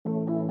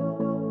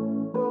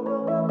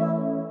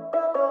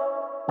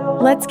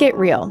Let's get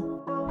real.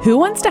 Who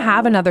wants to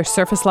have another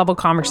surface level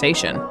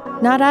conversation?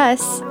 Not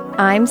us.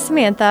 I'm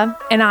Samantha.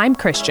 And I'm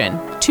Christian.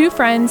 Two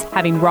friends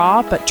having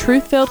raw but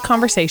truth-filled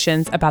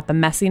conversations about the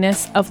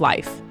messiness of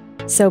life.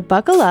 So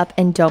buckle up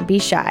and don't be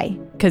shy.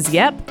 'Cause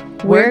yep,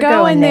 we're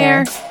going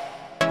there.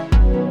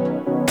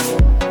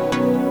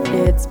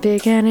 It's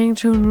beginning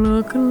to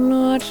look a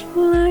lot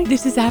like...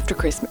 This is after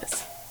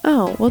Christmas.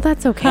 Oh, well,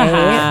 that's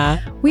okay.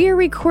 We are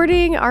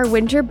recording our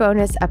winter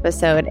bonus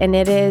episode, and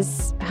it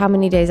is how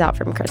many days out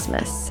from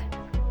Christmas?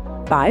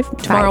 5?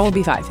 Tomorrow will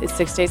be 5. It's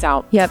 6 days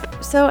out.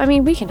 Yep. So, I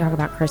mean, we can talk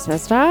about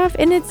Christmas stuff.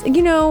 And it's,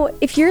 you know,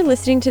 if you're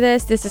listening to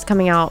this, this is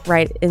coming out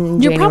right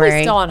in You're January.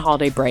 probably still on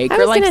holiday break. I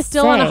Or was like gonna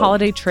still on a say.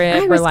 holiday trip.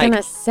 I was or like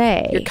going to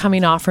say. you're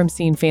coming off from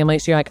seeing family.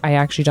 So you're like, I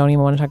actually don't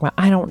even want to talk about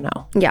I don't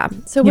know. Yeah.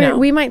 So You know.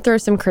 we might throw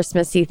some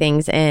Christmassy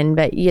things in,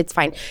 but it's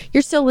fine.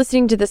 You're still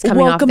listening to this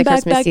coming off the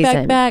Christmas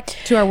season. back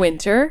to our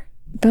winter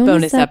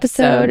Bonus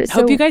episode.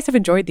 Hope So- you guys have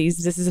enjoyed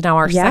these. This is now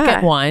our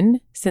second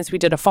one. Since we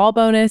did a fall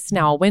bonus,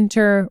 now a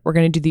winter. We're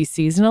going to do these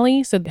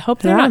seasonally. So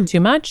hope they're not too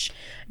much,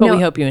 but No.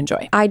 we hope you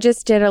enjoy. I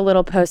just did a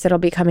little post that'll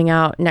be coming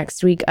out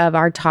next week of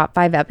our top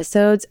 5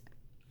 episodes.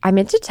 I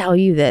meant to tell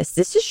you this.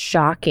 This is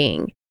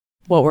shocking.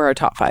 What were our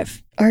top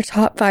 5? Our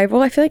top 5.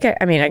 Well, I feel like,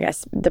 I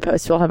guess the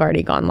post will have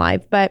already gone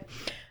live, but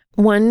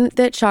one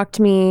that shocked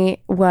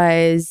me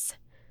was,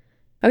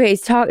 okay,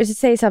 just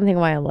say something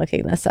while I'm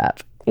looking this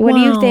up. What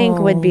do you think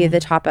would be the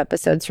top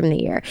episodes from the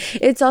year?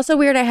 It's also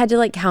weird. I had to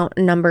like count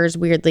numbers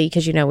weirdly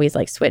because, you know, we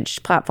like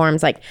switched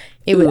platforms. Like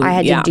I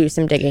had to do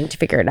some digging to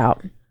figure it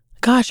out.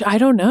 Gosh, I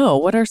don't know.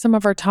 What are some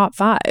of our top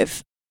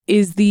 5?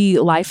 Is the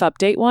life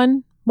update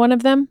one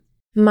of them?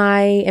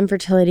 My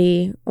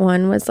infertility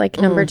one was like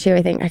number 2,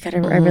 I think. I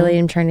really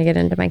am trying to get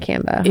into my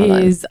Canva. Hold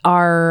on. Is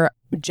our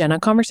Jenna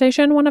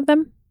conversation one of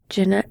them?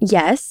 Jenna?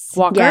 Yes.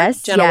 Walker?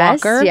 Yes. Jenna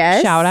yes, Walker?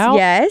 Yes. Shout out.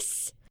 Yes.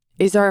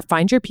 Is our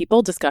Find Your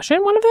People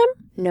discussion one of them?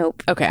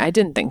 Nope. Okay, I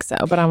didn't think so,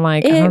 but I'm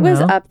like, I It don't was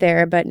know. up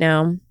there, but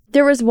no.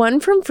 There was one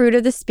from Fruit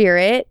of the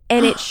Spirit,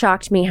 and it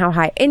shocked me how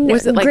high. And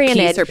Was it like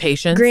peace or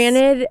patience?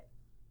 Granted,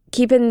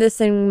 keeping this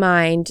in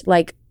mind,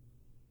 like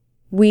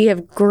we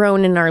have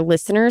grown in our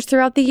listeners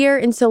throughout the year,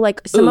 and so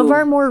like some of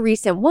our more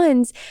recent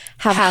ones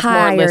have more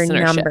higher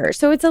listenership. numbers.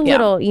 So it's a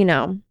little, you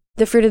know.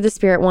 The Fruit of the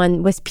Spirit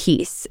one was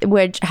Peace,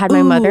 which had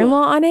my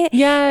mother-in-law on it.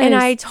 Yes. And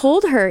I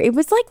told her it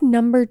was like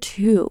number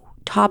 2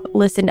 top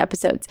listened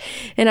episodes.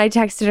 And I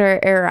texted her,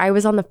 or I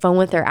was on the phone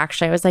with her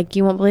actually. I was like,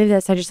 you won't believe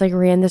this. I just like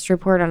ran this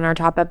report on our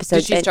top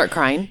episodes. Did she start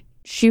crying?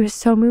 She was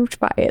so moved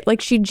by it.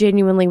 Like she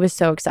genuinely was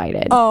so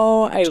excited.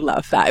 Oh, I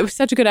love that. It was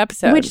such a good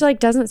episode. Which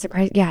like doesn't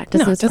surprise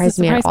surprise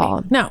me at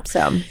all. No.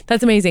 So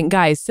That's amazing.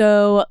 Guys,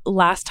 so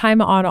last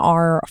time on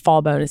our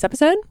fall bonus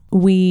episode,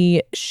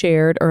 we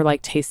shared or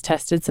like taste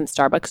tested some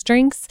Starbucks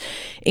drinks.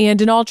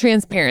 And in all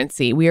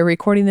transparency, we are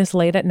recording this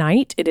late at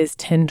night. It is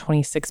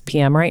 10:26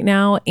 p.m. right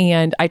now.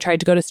 And I tried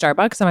to go to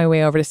Starbucks on my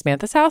way over to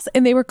Samantha's house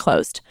and they were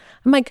closed.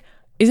 I'm like,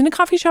 isn't a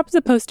coffee shop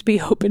supposed to be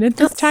open at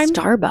this time?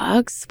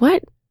 Starbucks.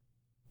 What?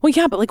 Well,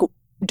 yeah, but like,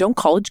 don't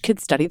college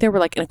kids study there? We're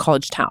like in a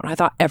college town. I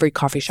thought every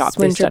coffee shop It's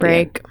they winter study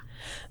in. break.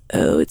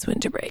 Oh, it's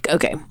winter break.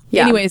 Okay.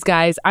 Yeah. Anyways,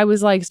 guys, I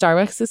was like,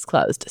 Starbucks is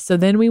closed. So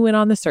then we went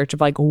on the search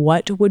of like,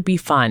 what would be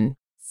fun?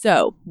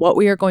 So what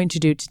we are going to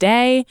do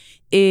today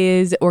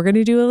is we're going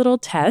to do a little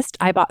test.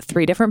 I bought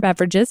 3 different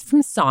beverages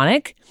from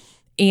Sonic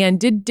and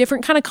did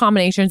different kind of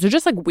combinations. They're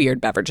just like weird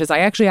beverages.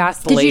 I actually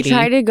asked the lady. Did you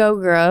try to go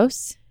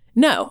gross?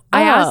 No,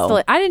 I asked.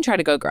 I didn't try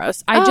to go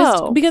gross. I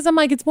just because I'm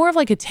like it's more of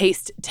like a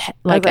taste,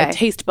 a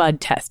taste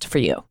bud test for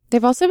you.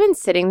 They've also been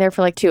sitting there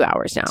for like 2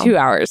 hours now. 2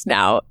 hours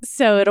now,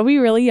 so it'll be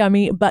really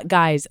yummy. But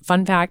guys,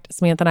 fun fact: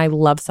 Samantha and I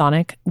love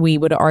Sonic. We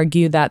would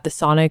argue that the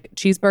Sonic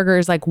cheeseburger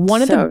is like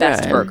one of the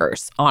best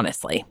burgers.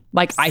 Honestly,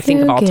 like I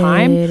think of all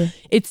time,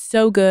 it's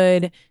so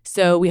good.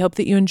 So we hope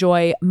that you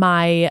enjoy.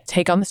 My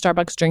take on the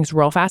Starbucks drinks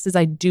real fast is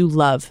I do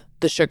love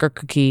the sugar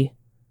cookie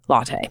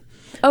latte.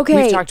 Okay.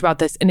 We've talked about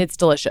this and it's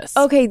delicious.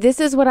 Okay, this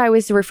is what I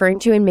was referring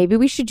to, and maybe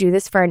we should do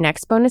this for our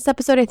next bonus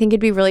episode. I think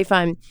it'd be really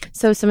fun.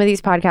 So some of these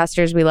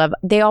podcasters we love,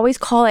 they always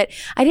call it,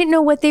 I didn't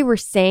know what they were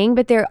saying,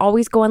 but they're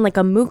always going like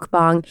a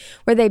mukbang,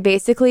 where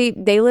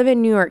they live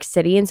in New York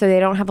City, and so they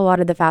don't have a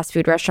lot of the fast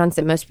food restaurants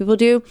that most people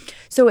do.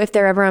 So if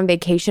they're ever on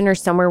vacation or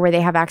somewhere where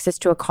they have access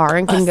to a car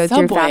and can go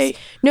through fast.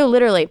 No,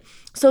 literally.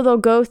 So they'll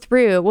go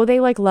through, well, they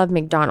like love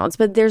McDonald's,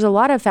 but there's a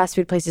lot of fast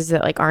food places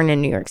that like aren't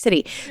in New York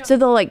City. So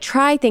they'll like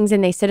try things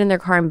and they sit in their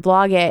car and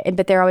blog it.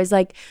 But they're always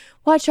like,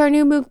 watch our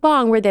new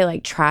mukbang, where they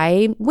like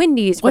try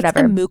Wendy's,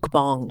 whatever. What's the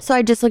mukbang? So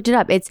I just looked it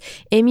up. It's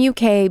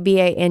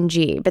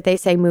MUKBANG, but they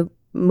say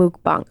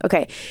mukbang.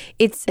 Okay.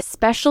 It's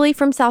especially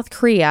from South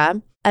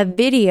Korea. A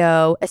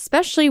video,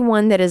 especially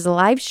one that is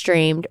live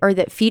streamed or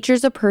that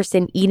features a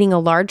person eating a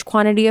large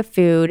quantity of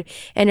food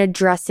and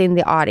addressing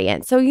the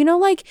audience. So, you know,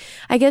 like,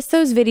 I guess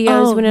those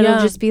videos when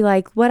it'll just be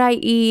like, what I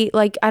eat,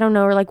 like, I don't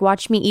know, or like,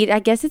 watch me eat. I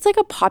guess it's like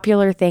a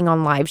popular thing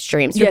on live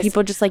streams where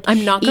people just like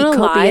I'm not eat gonna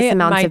copious lie,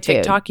 amounts my of food.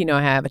 TikTok, you know,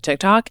 I have a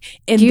TikTok,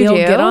 and You they'll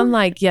do? get on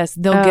like, yes,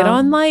 they'll get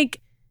on like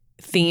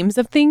themes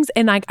of things,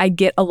 and like I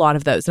get a lot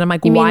of those, and I'm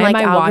like, You mean why like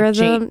am I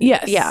algorithm? watching?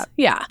 Yes,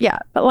 Yeah.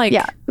 but like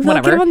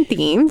Whatever. whatever. On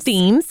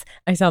themes.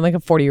 I sound like a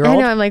 40-year-old. I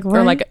know. I'm like, what?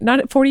 or like not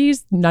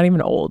 40s, not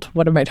even old.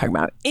 What am I talking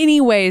about?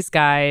 Anyways,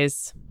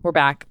 guys, we're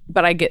back.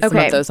 But I get some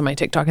Okay. of those on my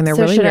TikTok, and they're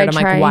So really should I weird.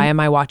 I'm try- like, why am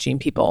I watching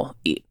people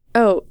eat?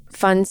 Oh,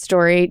 fun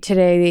story.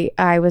 Today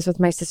I was with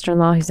my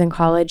sister-in-law who's in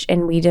college,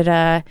 and we did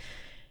a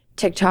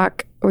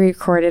TikTok,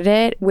 recorded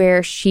it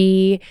where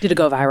she, Did it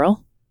go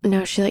viral?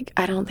 no, she like,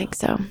 I don't think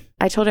so.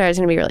 I told her I was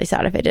going to be really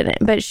sad if it didn't.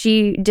 But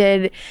she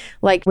did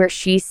like where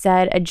she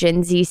said a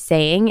Gen Z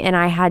saying, and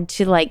I had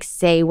to like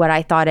say what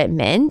I thought it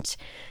meant.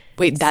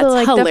 Wait, that's so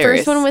like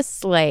hilarious. the first one was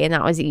slay, and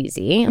that was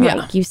easy. Yeah.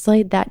 Like you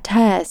slayed that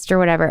test or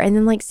whatever. And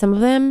then like some of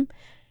them,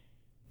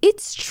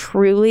 it's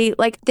truly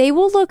like they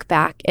will look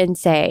back and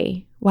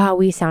say, wow,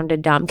 we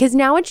sounded dumb. Because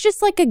now it's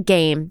just like a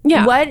game.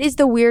 Yeah. What is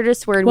the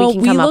weirdest word well, we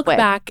can come look up with?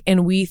 back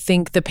and we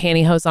think the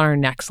pantyhose on our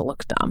necks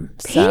look dumb.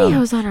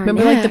 Pantyhose on our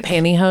Remember neck. like the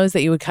pantyhose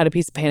that you would cut a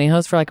piece of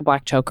pantyhose for like a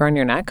black choker on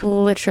your neck?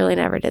 Literally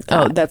never did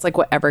Oh, that. that's like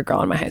what every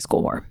girl in my high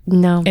school wore.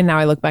 No. And now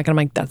I look back and I'm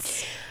like,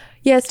 that's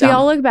Yes, dumb. we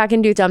all look back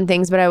and do dumb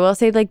things, but I will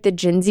say like the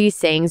Gen Z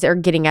sayings are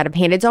getting out of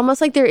hand. It's almost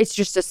like it's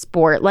just a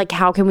sport. Like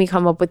how can we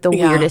come up with the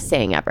Yeah. weirdest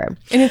saying ever?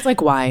 and it's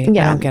like, why? I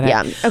Yeah. don't get it.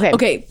 Yeah. Okay.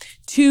 Okay,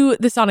 to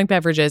the Sonic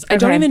beverages. I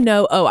don't Okay. even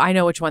know. Oh, I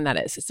know which one that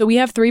is. So we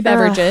have 3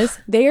 beverages.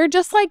 They are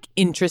just like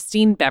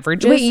interesting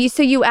beverages. Wait,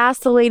 so you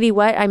asked the lady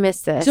what? I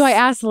missed this. So I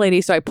asked the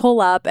lady, so I pull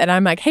up and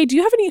I'm like, hey, do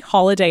you have any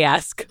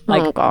holiday-esque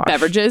like Oh, gosh.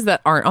 beverages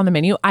that aren't on the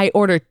menu? I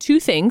ordered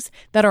 2 things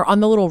that are on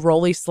the little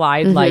rolly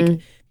slide Mm-hmm. like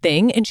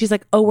thing. And she's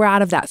like, oh, we're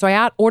out of that. So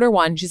I order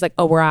one. She's like,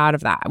 oh, we're out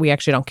of that. We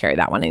actually don't carry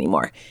that one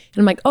anymore. And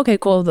I'm like, okay,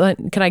 cool.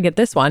 Then can I get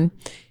this one?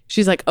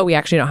 She's like, oh, we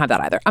actually don't have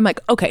that either. I'm like,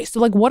 okay, so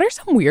like what are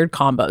some weird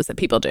combos that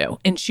people do?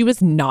 And she was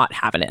not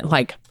having it.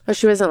 Like Oh,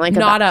 she wasn't like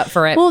not about- up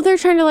for it. Well, they're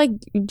trying to like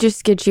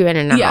just get you in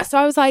and out. Yeah. So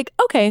I was like,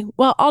 okay,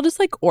 well, I'll just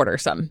like order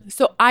some.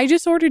 So I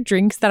just ordered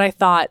drinks that I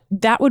thought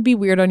that would be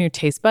weird on your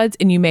taste buds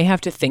and you may have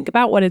to think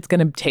about what it's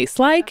going to taste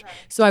like.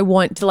 So I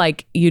want to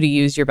like you to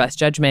use your best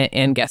judgment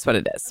and guess what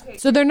it is.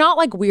 So they're not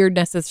like weird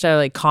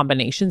necessarily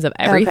combinations of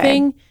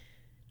everything.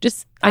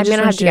 Just I'm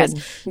gonna have to guess.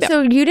 Yeah.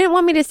 So you didn't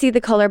want me to see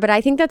the color, but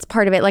I think that's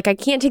part of it. Like I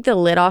can't take the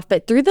lid off,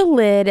 but through the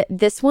lid,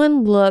 this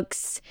one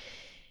looks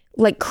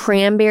like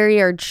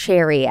cranberry or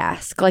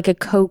cherry-esque, like a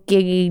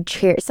cokey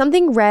cherry,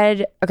 something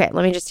red. Okay,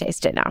 let me just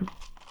taste it now.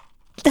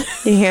 Do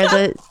you hear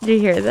Do you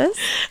hear this?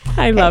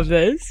 I love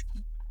this.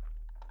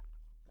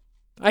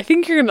 I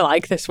think you're going to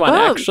like this one,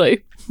 Oh.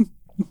 actually.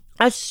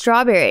 A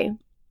strawberry.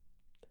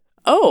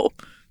 Oh,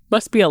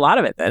 must be a lot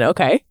of it then.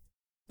 Okay.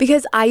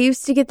 Because I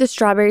used to get the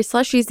strawberry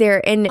slushies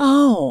there, and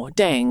Oh,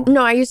 dang.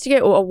 no, I used to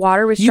get a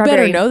water with You strawberry.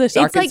 better know this,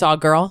 It's Arkansas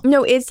girl.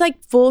 No, it's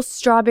like full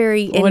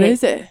strawberry. In What it.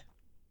 is it?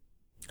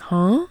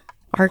 Huh?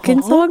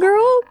 Arkansas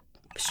girl?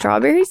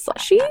 Strawberry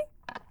slushy?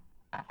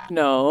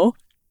 No.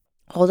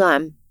 Hold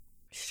on.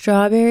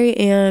 Strawberry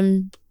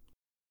and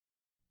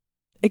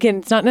Again,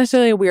 it's not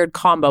necessarily a weird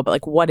combo, but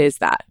like, what is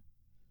that?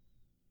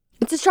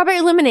 it's a strawberry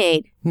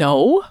lemonade.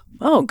 No.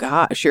 Oh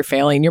gosh, you're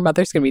failing. Your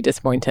mother's gonna be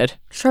disappointed.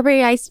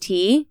 Strawberry iced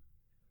tea.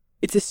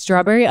 It's a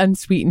strawberry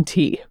unsweetened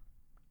tea.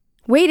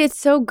 Wait, it's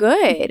so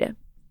good.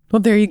 Well,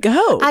 there you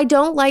go. I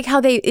don't like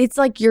how it's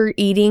like you're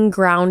eating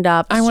ground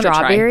up I wanna try.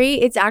 strawberry.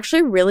 It's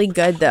actually really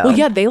good though. Well,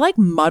 yeah, they like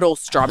muddle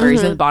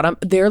strawberries at the bottom.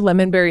 Their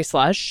lemon berry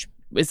slush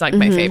is like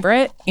my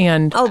favorite.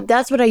 And Oh,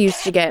 that's what I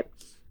used to get.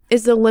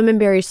 Is the lemon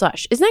berry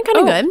slush. Isn't that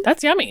kind of good?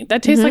 that's yummy.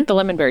 That tastes like the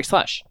lemon berry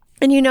slush.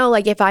 And you know,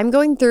 like if I'm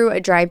going through a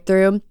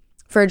drive-through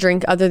for a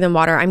drink other than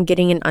water, I'm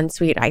getting an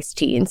unsweet iced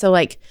tea. And so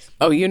like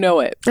Oh, you know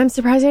it. I'm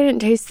surprised I didn't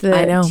taste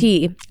I know. the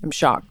tea. I'm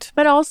shocked.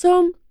 But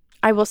also,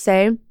 I will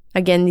say,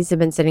 again, these have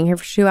been sitting here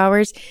for 2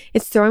 hours.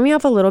 It's throwing me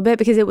off a little bit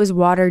because it was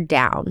watered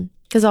down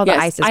because all the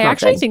ice is I melted.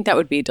 actually think that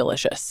would be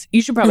delicious.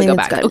 You should probably I go think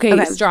back. it's good. Okay,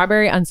 Okay.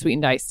 strawberry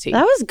unsweetened iced tea.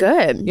 that was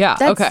good. Yeah,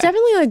 That's okay.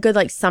 definitely a good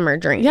like summer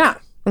drink. Yeah.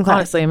 Okay.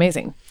 Honestly,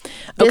 amazing.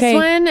 This Okay.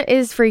 one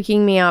is freaking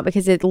me out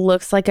because it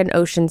looks like an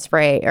ocean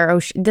spray or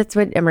ocean. That's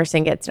what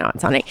Emerson gets now.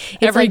 It's Sonic.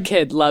 It's Every like,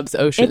 kid loves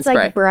ocean it's spray.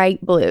 like bright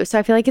blue. So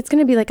I feel like it's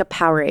going to be like a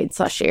Powerade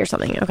slushie or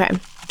something. Okay.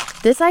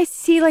 This I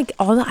see like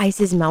all the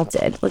ice is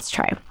melted. Let's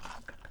try.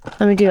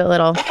 Let me do a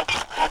little.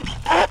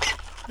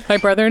 My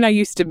brother and I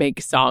used to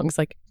make songs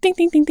like ding,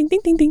 ding, ding, ding, ding,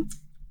 ding, ding.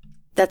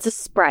 That's a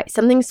Sprite.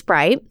 Something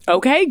Sprite.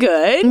 Okay,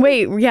 good.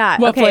 Wait, yeah.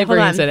 What okay, hold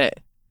flavoring on. is in it?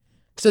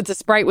 So it's a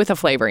Sprite with a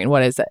flavoring.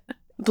 What is it?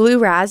 Blue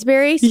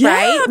raspberry Sprite.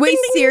 Yeah, Wait, ding, ding,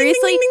 ding,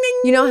 seriously? ding, ding, ding,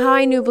 You know how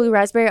I knew blue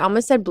raspberry? I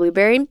almost said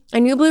blueberry. I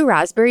knew blue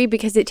raspberry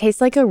because it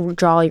tastes like a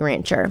Jolly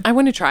Rancher. I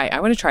want to try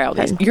all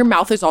these. Your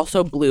mouth is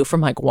also blue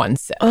from like one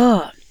sip.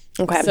 Oh,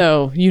 okay.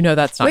 So you know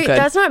that's not Wait, good.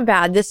 that's not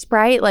bad. The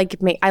Sprite, like,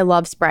 I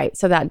love Sprite,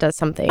 so that does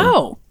something.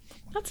 Oh,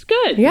 that's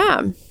good.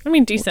 Yeah. I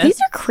mean, decent. These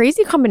are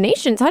crazy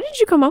combinations. How did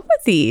you come up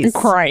with these?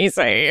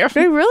 crazy.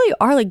 They really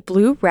are like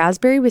blue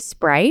raspberry with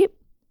Sprite.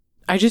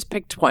 I just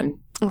picked one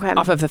Okay.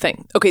 off of the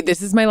thing. Okay,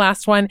 this is my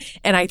last one.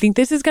 And I think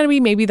this is going to be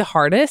maybe the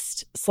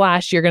hardest /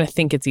 you're going to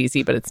think it's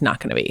easy, but it's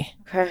not going to be.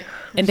 Okay.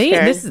 And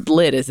scared. this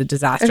lid is a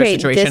disaster Okay,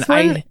 situation. this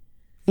one,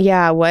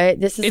 Yeah, what?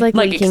 This is It like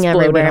leaking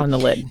everywhere. on the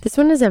lid. This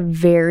one has a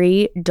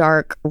very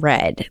dark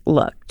red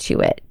look to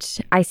it.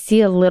 I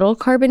see a little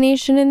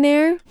carbonation in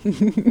there.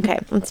 Okay,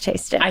 let's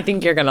taste it. I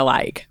think you're going to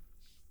like.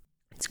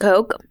 It's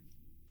Coke.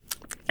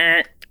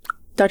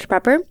 Dr.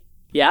 Pepper.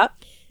 Yeah.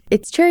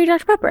 It's cherry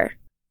Dr. Pepper.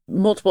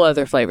 Multiple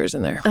other flavors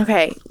in there.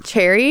 Okay,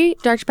 cherry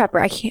Dr. Pepper.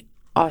 I can't.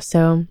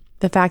 Also,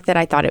 the fact that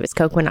I thought it was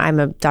Coke when I'm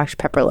a Dr.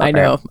 Pepper lover. I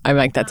know. I'm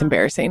like, that's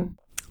embarrassing.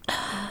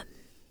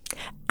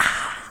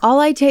 All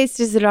I taste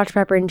is the Dr.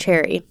 Pepper and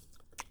cherry.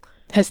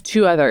 Has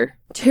two other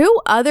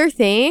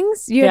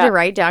things you had to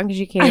write down because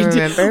you can't even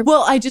remember.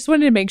 Well, I just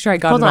wanted to make sure I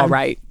got Hold it all on.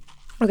 right.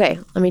 Okay,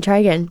 let me try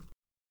again.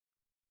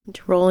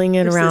 Just rolling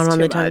it around on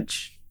the tongue.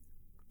 much.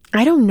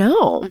 I don't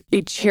know.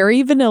 A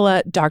cherry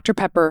vanilla Dr.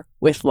 Pepper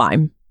with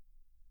lime.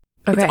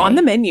 Okay. It's on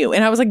the menu.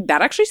 And I was like,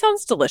 that actually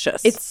sounds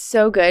delicious. It's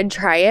so good.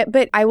 Try it.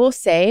 But I will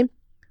say,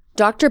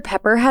 Dr.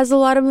 Pepper has a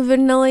lot of a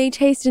vanilla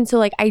taste. And so,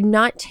 like, I'm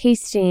not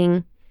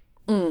tasting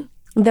the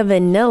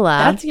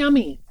vanilla. That's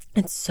yummy.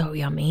 It's so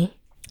yummy.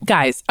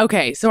 Guys,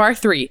 okay. So our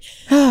three.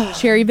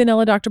 Cherry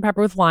vanilla Dr.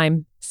 Pepper with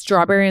lime,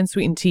 strawberry and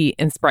sweetened tea,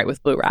 and Sprite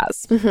with blue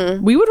raz.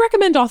 Mm-hmm. We would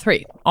recommend all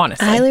three,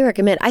 honestly. I highly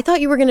recommend. I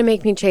thought you were going to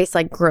make me chase,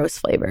 like, gross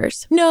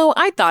flavors. No,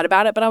 I thought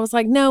about it, but I was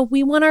like, no,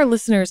 we want our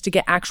listeners to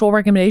get actual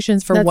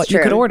recommendations for That's what you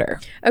true. could order.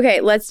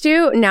 Okay,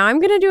 now I'm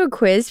going to do a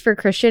quiz for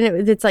Christian.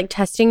 It's like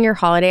testing your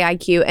holiday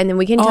IQ, and then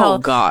we can tell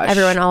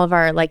everyone all of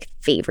our like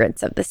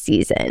favorites of the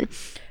season.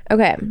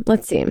 Okay,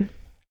 let's see.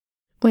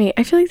 Wait,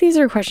 I feel like these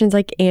are questions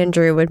like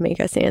Andrew would make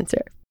us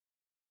answer.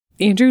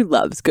 Andrew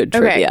loves good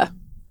trivia.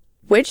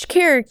 Which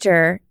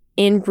character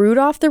in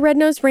Rudolph the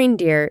Red-Nosed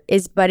Reindeer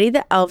is Buddy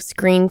the Elf's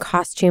green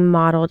costume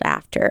modeled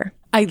after?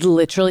 I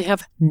literally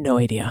have no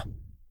idea.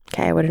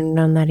 Okay, I wouldn't have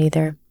known that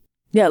either.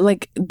 Yeah,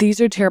 like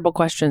these are terrible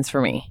questions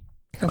for me.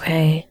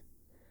 Okay.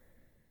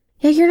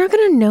 Yeah, you're not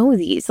going to know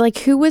these. Like,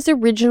 who was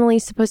originally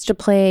supposed to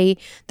play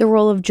the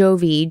role of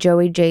Joey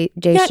J.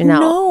 Chanel?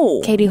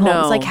 No. Katie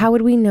Holmes. No. Like, how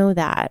would we know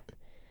that?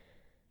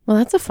 Well,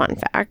 that's a fun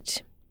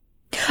fact.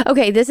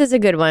 Okay, this is a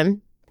good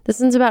one. This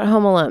one's about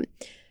Home Alone.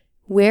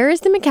 Where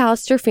is the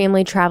McAllister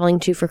family traveling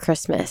to for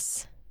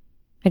Christmas?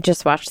 I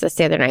just watched this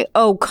the other night.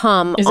 Oh,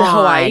 come on. Is it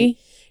Hawaii?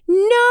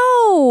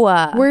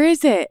 No. Where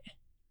is it?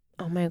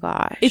 Oh, my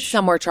gosh. It's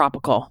somewhere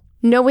tropical.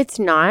 No, it's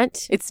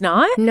not. It's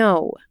not?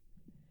 No.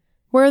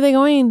 Where are they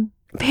going?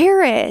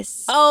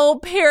 Paris. Oh,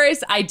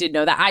 Paris. I did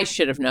know that. I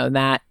should have known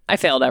that. I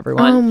failed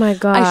everyone. Oh, my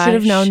gosh. I should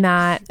have known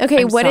that.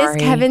 Okay, what is sorry.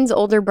 Kevin's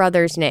older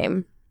brother's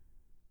name?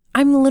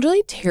 I'm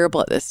literally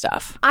terrible at this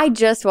stuff. I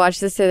just watched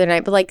this the other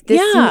night, but like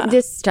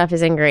this stuff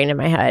is ingrained in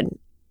my head.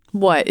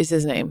 What is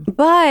his name?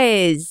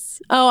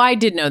 Buzz. Oh, I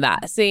did know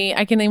that. See,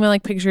 I can even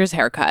like picture his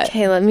haircut.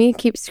 Okay, let me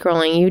keep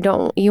scrolling.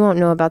 You won't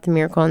know about the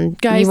miracle, and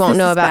Guys, you won't this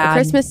know is about bad. A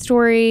Christmas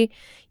Story.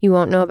 You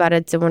won't know about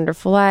It's a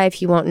Wonderful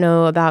Life. You won't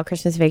know about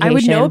Christmas Vacation. I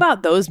would know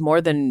about those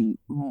more than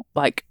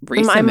like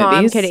recent My mom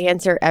movies. could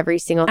answer every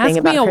single thing Ask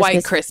about me a Christmas.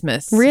 White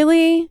Christmas.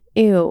 Really?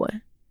 Ew.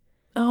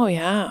 Oh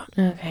yeah.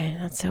 Okay,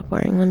 that's so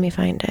boring. Let me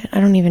find it. I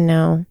don't even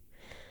know.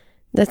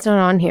 That's not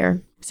on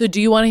here. So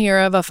do you want to hear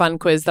of a fun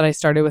quiz that I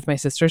started with my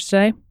sisters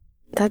today?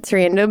 That's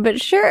random,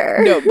 but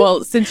sure. No,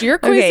 well, since your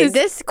quiz is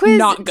this quiz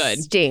not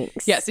good.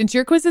 stinks. Yeah, since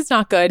your quiz is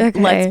not good, Okay.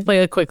 let's play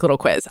a quick little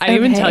quiz. I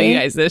didn't even tell you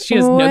guys this. She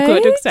has no clue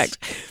what to What? expect.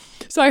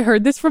 So I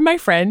heard this from my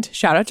friend,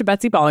 shout out to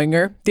Betsy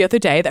Bollinger, the other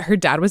day that her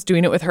dad was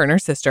doing it with her and her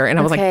sister. And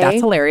I was like, Okay.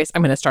 that's hilarious.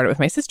 I'm going to start it with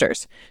my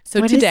sisters. So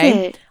What is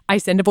today, it? I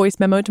send a voice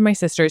memo to my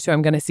sisters who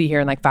I'm going to see here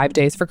in like 5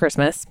 days for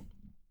Christmas.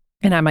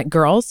 And I'm like,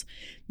 girls,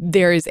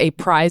 there is a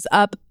prize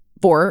up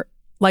for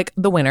like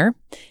the winner.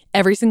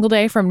 Every single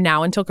day from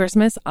now until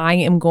Christmas, I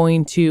am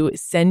going to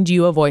send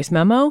you a voice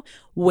memo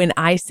when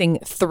I sing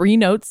 3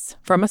 notes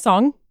from a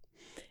song.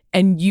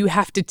 And you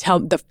have to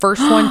tell the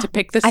first one to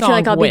pick the song. I feel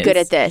like I'll wins. be good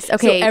at this.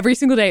 Okay. So every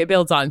single day it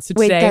builds on. So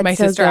Wait, today that's my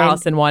so sister good.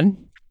 Allison won.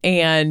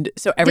 And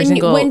so every Then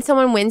single when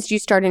someone wins, do you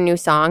start a new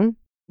song?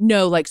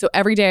 no, like so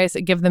every day I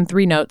give them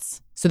 3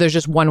 notes. So there's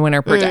just one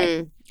winner per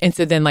day. And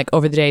so then like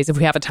over the days, if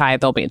we have a tie,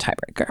 there'll be a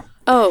tiebreaker.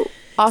 Oh,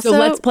 also, So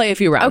let's play a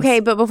few rounds.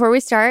 Okay, but before we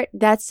start,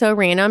 that's so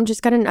random.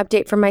 Just got an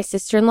update from my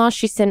sister-in-law.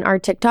 She sent our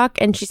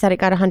TikTok and she said it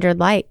got 100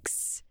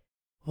 likes.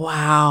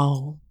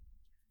 Wow.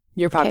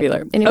 You're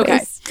popular. Anyways, Okay.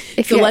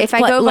 if let's I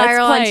play- go let's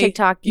viral on play.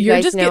 TikTok, you You're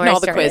guys just know getting where I all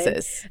the started.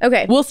 quizzes.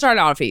 Okay. We'll start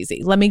off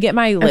easy. Let me get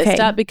my list Okay.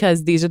 up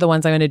because these are the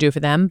ones I'm going to do for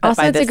them. But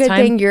Also, by it's this a good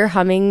time, thing you're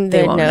humming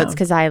they the won't notes know.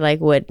 because I like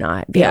would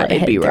not be able to it'd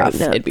hit be the rough.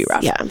 notes. It'd be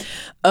rough. Yeah.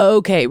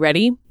 Okay,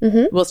 ready?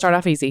 Mhm. We'll start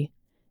off easy.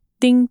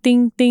 Ding,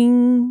 ding,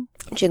 ding.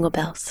 Jingle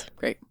bells.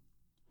 Great.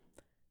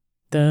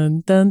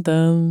 Dun, dun,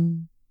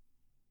 dun.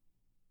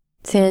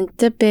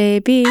 Santa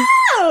baby.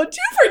 Oh, 2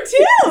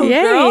 for 2.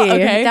 Yay. Girl.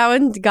 Okay. That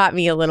one got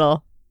me a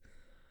little.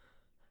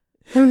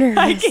 I'm nervous.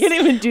 I can't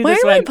even do Why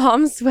this are one. my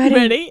palms sweating?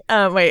 Ready?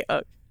 Wait.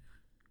 I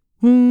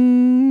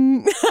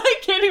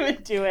can't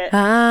even do it.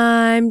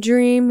 I'm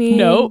dreaming.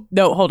 No,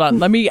 hold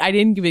on. I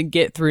didn't even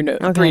get through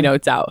 3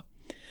 notes out.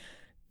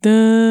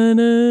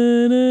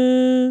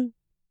 Da-na-na.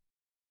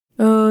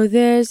 Oh,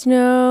 there's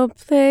no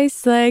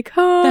place like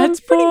home. That's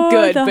pretty for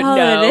good, the but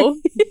holiday. no.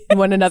 You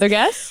want another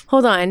guess?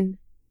 Hold on.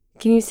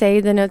 Can you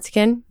say the notes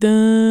again?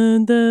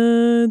 Dun,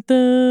 dun,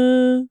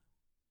 dun.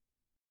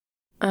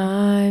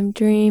 I'm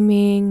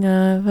dreaming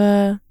of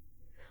a...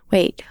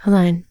 Wait, hold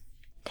on.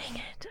 Dang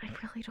it. I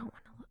really don't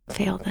want to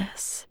fail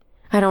this.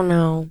 I don't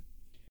know.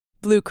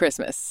 Blue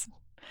Christmas.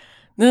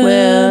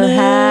 We'll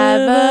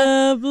have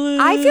a... blue.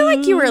 I feel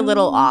like you were a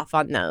little off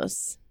on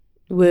those.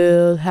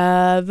 We'll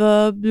have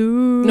a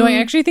blue... No, I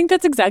actually think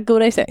that's exactly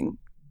what I sang.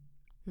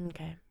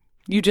 Okay.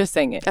 You just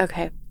sang it.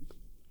 Okay.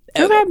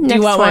 Okay. Do next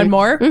you want one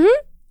more?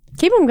 Mm-hmm.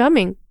 Keep them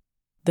coming.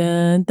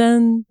 Dun,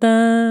 dun,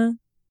 dun.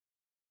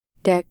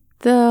 Deck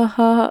the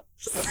halls.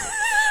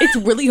 It's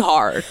really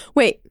hard.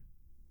 Wait.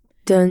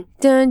 Dun,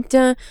 dun,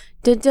 dun,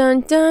 dun,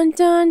 dun, dun,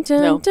 dun,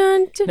 dun, No.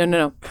 dun, dun.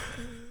 No.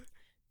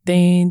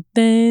 Dun,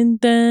 dun,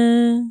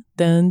 dun,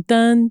 dun,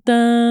 dun,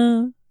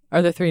 dun.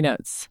 Are the 3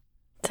 notes.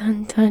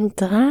 Dun, dun,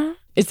 dun.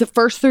 It's the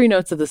first 3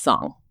 notes of the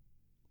song,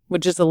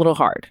 which is a little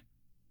hard.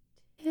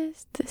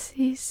 Is the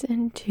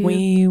season to...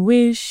 We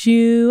wish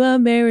you a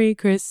Merry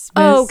Christmas.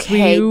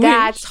 Okay, We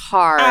that's wish-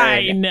 hard.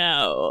 I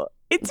know.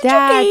 It's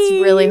That's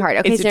tricky. really hard.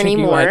 Okay, It's is a there any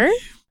tricky more?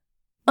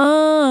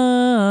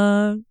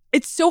 one.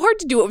 It's so hard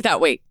to do it without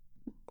wait.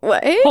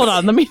 What? Hold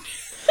on, let me.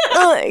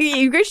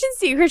 You guys should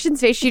see Christian's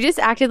face. She just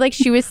acted like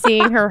she was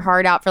seeing her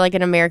heart out for like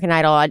an American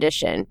Idol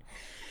audition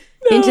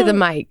into the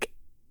mic.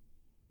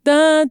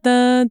 Da,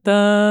 da,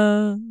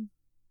 da.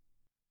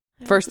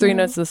 First 3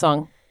 notes of the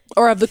song.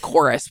 Or of the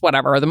chorus,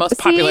 whatever, or the most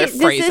popular this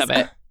phrase is- of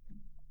it.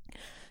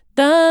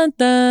 Da,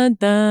 da,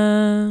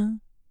 da.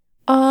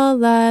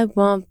 All I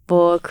want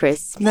for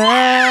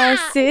Christmas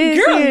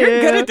is Girl, you're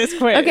you. good at this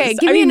quiz. Okay,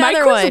 give I me mean,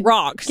 another my quiz one.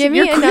 rocks. Give me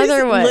Your quiz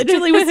another one.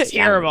 literally was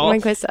Yeah, terrible. my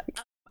quiz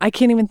sucks. I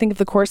can't even think of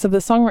the chorus of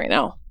the song right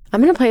now. I'm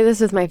gonna play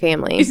this with my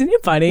family. Isn't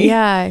it funny?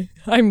 Yeah.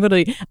 I'm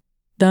literally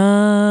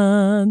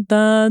dun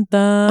dun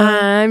dun.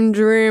 I'm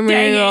dreaming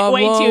Dang it, of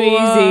way a too easy.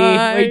 Way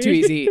white- too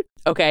easy.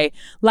 Okay,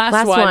 last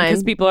Last one one.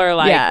 because people are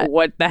like, Yeah.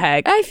 "What the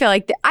heck?" I feel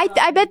like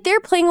I bet they're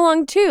playing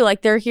along too.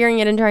 Like they're hearing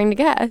it and trying to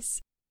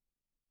guess.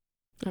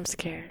 I'm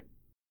scared.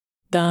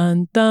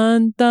 Dun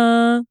dun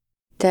dun.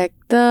 Deck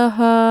the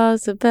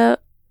halls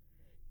about.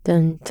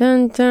 Dun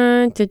dun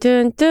dun dun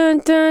dun dun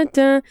dun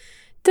dun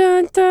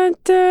dun dun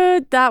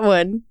dun. That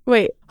one.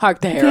 Wait. Hark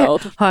the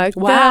herald. Hark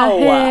Wow.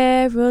 the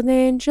herald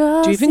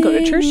angels. Do you even go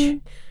to church?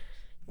 sing.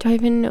 Do I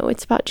even know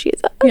it's about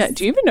Jesus? Yeah.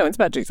 Do you even know it's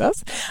about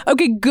Jesus?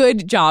 Okay,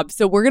 good job.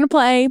 So we're gonna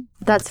play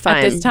That's fun.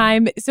 at this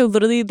time. So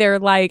literally, they're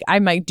like,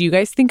 "I'm like, do you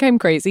guys think I'm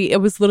crazy?" It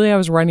was literally I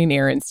was running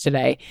errands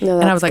today, No,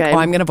 and I that's was like, good. "Oh,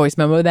 I'm gonna voice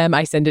memo them."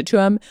 I send it to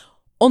them.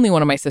 Only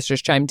one of my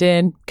sisters chimed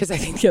in because I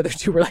think the other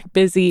 2 were like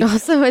busy.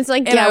 Also, it's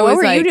like, And yeah, I what was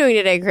were you like- doing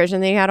today, Christian?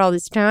 That you had all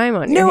this time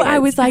on your No, hands. I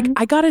was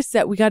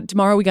like,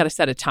 tomorrow we got to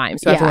set a time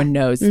so Yeah. everyone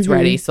knows it's Mhm.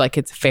 ready. So like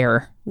it's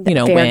fair,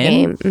 Fair win.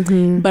 game.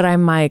 Mhm. But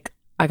I'm like,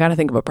 I got to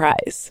think of a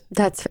prize.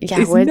 That's yeah.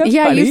 Isn't that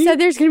You funny? said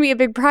there's going to be a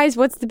big prize.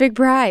 What's the big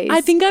prize?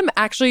 I think I'm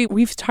actually,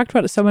 we've talked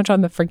about it so much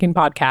on the freaking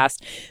podcast,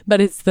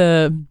 but it's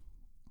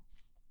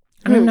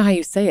I don't know how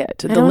you say it.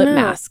 The don't lip know.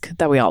 mask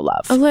that we all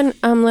love.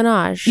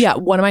 Laneige. Yeah,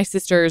 one of my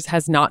sisters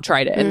has not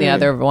tried it, and the Mm.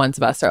 other ones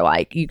of us are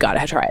like, you got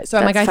to try it. So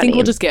I'm That's like, I think funny.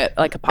 we'll just get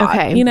like a pot.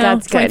 Okay,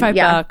 that's good.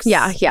 $25.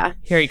 Yeah, yeah.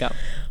 Here you go.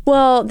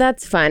 Well,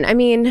 that's fun. I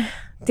mean,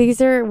 these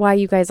are why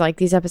you guys like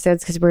these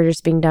episodes because we're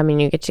just being dumb and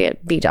you get to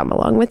be dumb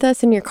along with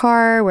us in your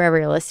car, wherever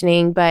you're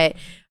listening. But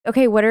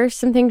okay, what are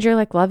some things you're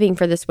like loving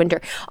for this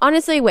winter?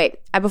 Honestly, wait,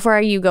 before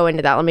you go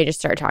into that, let me just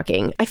start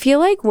talking. I feel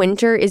like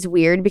winter is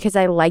weird because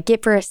I like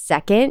it for a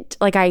second.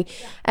 Like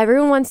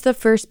everyone wants the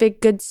first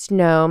big good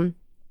snow,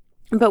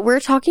 but we're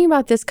talking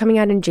about this coming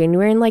out in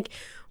January and like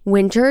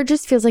winter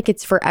just feels like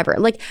it's forever.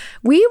 Like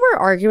we were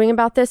arguing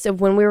about this of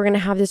when we were going to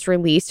have this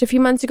released a few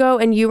months ago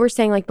and you were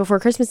saying like before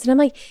Christmas and I'm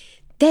like,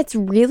 that's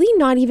really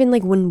not even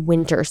like when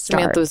winter starts.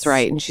 Samantha was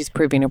right, and she's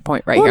proving her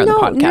point right here on the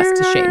podcast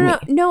to shame me.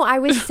 No, I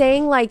was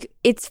saying like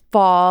it's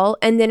fall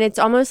and then it's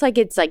almost like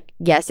it's like,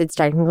 yes, it's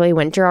technically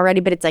winter already,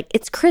 but it's like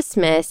it's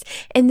Christmas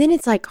and then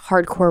it's like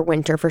hardcore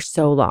winter for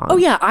so long. Oh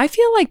yeah, I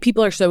feel like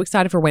people are so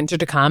excited for winter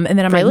to come, and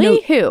then I'm Really?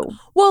 like, no. Who?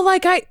 Well,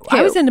 like I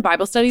Who? was into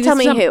Bible study. Tell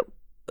me who.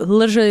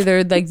 Literally,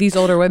 they're like these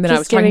older women I Just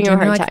was talking giving to, you a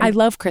and they're hard like, time. I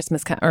love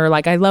Christmas or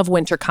like I love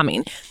winter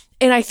coming.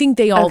 And I think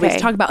they always Okay.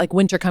 talk about like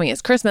winter coming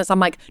as Christmas. I'm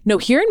like, no,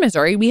 here in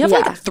Missouri, we have Yeah.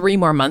 like 3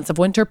 more months of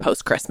winter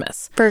post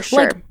Christmas. For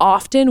sure. Like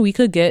often we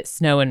could get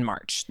snow in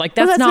March. Like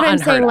that's, Well, not what I'm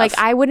unheard saying. of. Like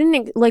I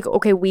wouldn't like.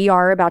 Okay, we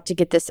are about to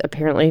get this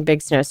apparently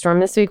big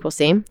snowstorm this week. We'll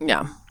see.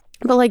 yeah.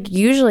 But like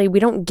usually we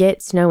don't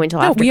get snow until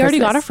No, after. we already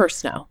got our Christmas. first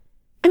snow.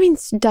 I mean,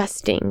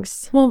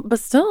 dustings Well, but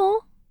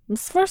still,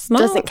 it's first snow.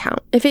 doesn't count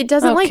if it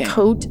doesn't like Okay.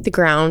 coat the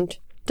ground.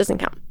 Doesn't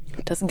count.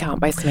 Doesn't count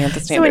by Samantha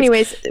standards. So,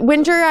 anyways,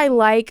 winter I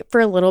like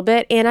for a little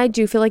bit, and I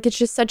do feel like it's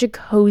just such a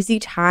cozy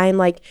time.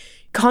 Like,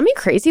 call me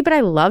crazy, but I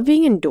love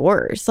being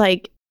indoors.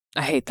 Like,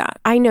 I hate that.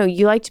 I know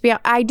you like to be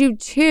out. I do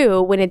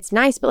too when it's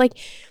nice, but like,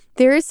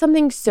 there is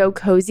something so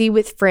cozy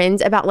with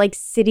friends about like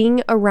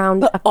sitting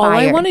around But a all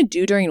fire. I want to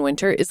do during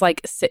winter is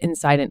like sit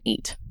inside and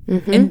eat.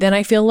 And then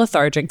I feel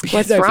lethargic because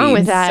What's I've wrong eaten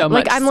with that? so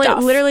Like, much I'm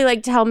stuff. literally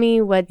like, tell me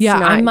what's Yeah,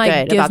 not I'm like,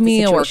 good give about me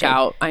the a situation.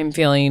 workout. I'm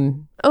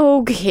feeling...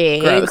 Okay,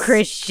 Gross.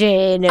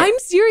 Christian. I'm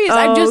serious.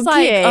 I'm just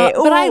like, Okay.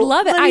 but I Well,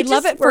 love it. let me I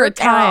love just it for a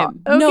work out.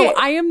 time. No, Okay.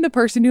 I am the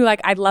person who like,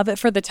 I love it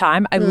for the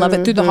time. I love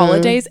it through the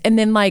holidays. And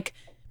then like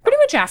pretty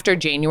much after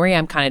January,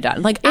 I'm kind of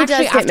done. Like does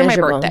actually get after my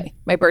miserable. birthday.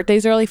 My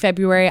birthday's early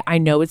February. I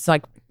know it's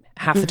like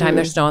half the time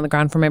there's snow on the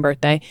ground for my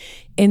birthday.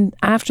 And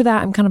after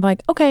that, I'm kind of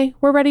like, okay,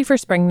 we're ready for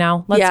spring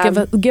now. Let's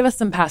Yeah. give us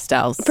some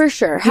pastels. For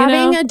sure.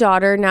 Having a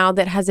daughter now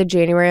that has a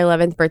January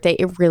 11th birthday,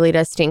 it really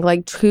does stink.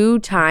 Like 2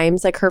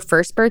 times, like her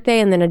first birthday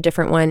and then a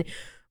different one.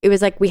 It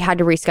was like we had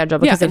to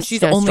reschedule because and of she's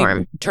snowstorm.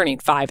 only turning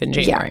 5 in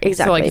January. So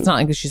exactly. like, it's not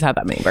like she's had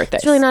that many birthdays.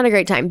 It's really not a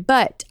great time.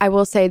 But I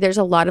will say there's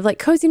a lot of like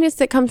coziness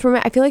that comes from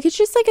it. I feel like it's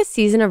just like a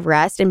season of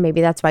rest, and maybe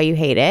that's why you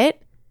hate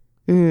it.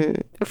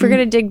 If we're going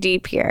to dig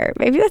deep here,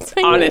 maybe that's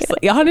why you hate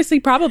it. Honestly,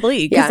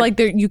 probably. Because Yeah. like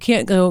there, you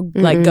can't go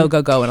like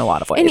go in a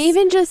lot of ways. And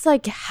even just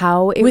like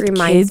how it with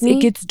reminds kids, me.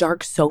 it gets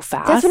dark so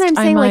fast. That's what I'm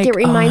saying. Like it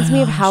reminds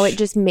me of how gosh. it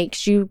just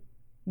makes you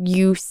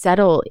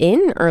settle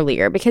in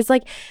earlier, because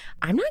like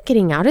I'm not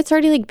getting out. It's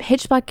already like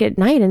pitch black at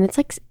night, and it's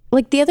like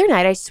the other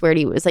night I swear to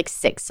you it was like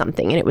 6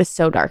 something and it was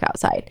so dark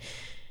outside.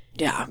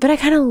 Yeah. But I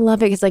kind of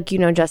love it because like,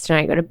 Justin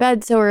and I go to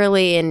bed so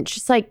early and it's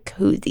just like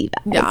cozy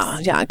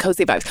vibes. Yeah,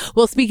 cozy vibes.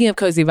 Well, speaking of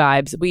cozy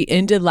vibes, we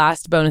ended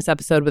last bonus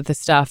episode with the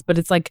stuff, but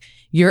it's like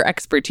your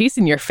expertise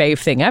and your fave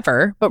thing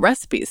ever. But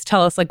recipes,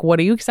 tell us like, what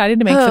are you excited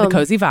to make for the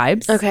cozy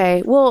vibes?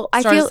 Okay. Well, I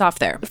Start feel us off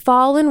there.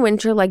 fall and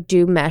winter like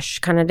do mesh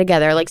kind of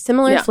together, like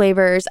similar Yeah.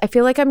 flavors. I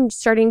feel like I'm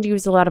starting to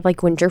use a lot of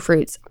like winter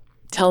fruits.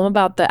 Tell them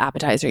about the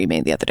appetizer you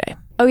made the other day.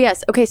 Oh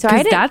yes. Okay. So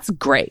Because that's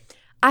great.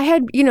 I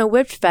had,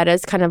 whipped feta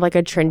is kind of like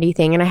a trendy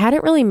thing, and I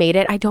hadn't really made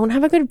it. I don't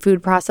have a good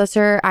food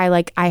processor.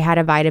 I had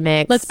a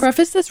Vitamix. Let's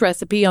preface this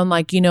recipe on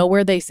like,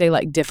 where they say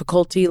like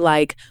difficulty,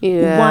 like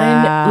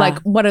Yeah. one, like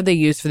what do they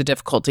use for the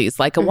difficulties?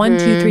 Like a 1,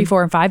 2, 3,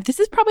 4, and 5.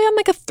 This is probably on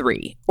like a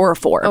 3 or a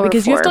 4 Or a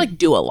because you have to 4. like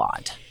do a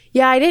lot.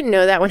 Yeah, I didn't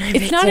know that when I It's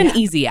picked not it an up.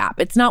 easy app.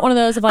 It's not one of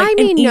those of like I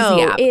mean, an easy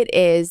no, app. it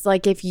is.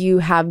 Like if you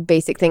have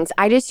basic things.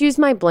 I just use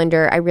my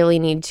blender. I really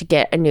need to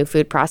get a new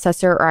food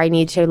processor, or I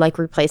need to like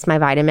replace my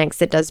Vitamix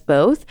that does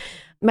both.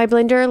 My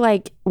blender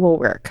like will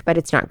work, but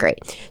it's not great.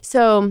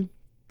 So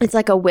it's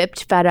like a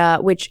whipped feta,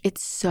 which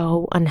it's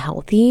so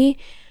unhealthy.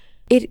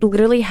 It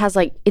literally has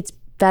like, it's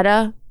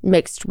feta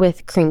mixed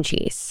with cream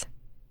cheese.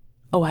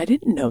 Oh, I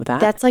didn't know that.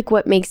 That's like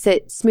what makes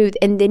it smooth.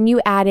 And then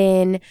you add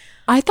in,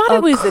 I thought a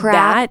it was crap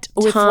that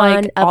with ton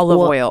like of olive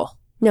oil. oil.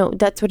 no,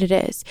 that's what it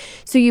is.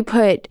 So you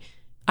put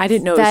I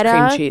didn't know it was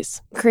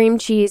Feta. cream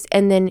cheese.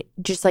 and then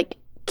just like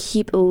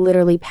keep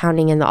literally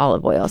pounding in the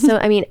olive oil. So,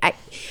 I mean, I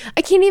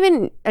can't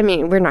even,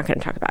 we're not going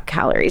to talk about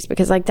calories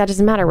because like that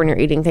doesn't matter when you're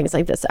eating things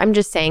like this. I'm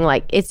just saying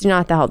like it's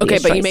not the healthiest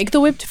Okay, but you choice. make the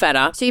whipped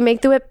feta. So you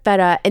make the whipped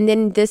feta, and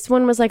then this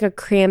one was like a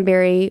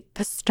cranberry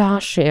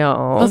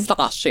pistachio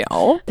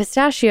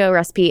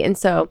recipe. And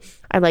so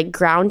I like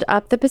ground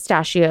up the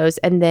pistachios,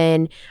 and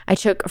then I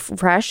took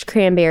fresh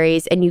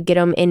cranberries, and you get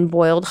them in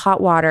boiled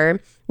hot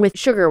water with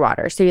sugar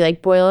water. So you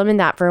like boil them in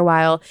that for a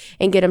while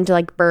and get them to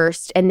like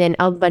burst, and then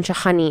a bunch of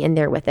honey in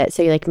there with it.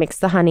 So you like mix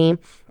the honey.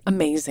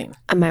 Amazing.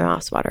 And my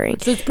mouth's watering.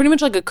 So it's pretty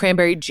much like a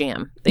cranberry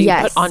jam that you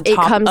Yes, put on it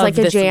top comes of like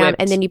a this jam,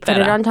 whipped and then you put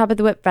feta. it on top of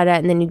the whipped feta,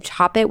 and then you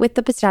top it with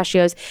the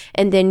pistachios,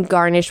 and then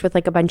garnish with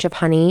like a bunch of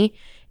honey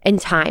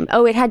and thyme.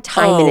 Oh, it had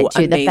thyme in it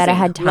too. The feta amazing.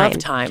 had thyme. Love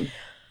thyme.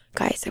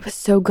 Guys, it was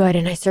so good.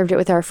 And I served it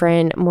with our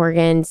friend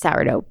Morgan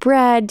sourdough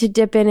bread to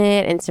dip in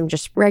it, and some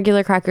just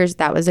regular crackers.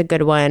 That was a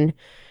good one.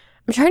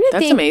 I'm trying to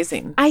That's think.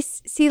 amazing. I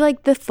see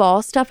like the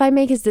fall stuff I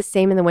make is the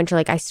same in the winter.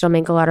 Like I still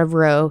make a lot of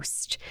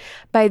roast.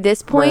 By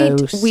this point,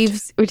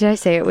 Roast. did I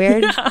say it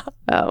weird?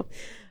 Oh.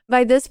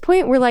 By this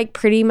point, we're like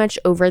pretty much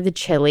over the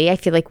chili. I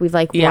feel like we've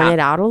like worn it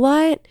out a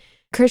lot.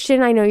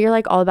 Christian, I know you're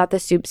like all about the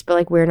soups, but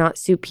like we're not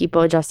soup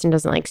people. Justin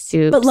doesn't like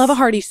soups. But love a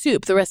hearty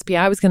soup. The recipe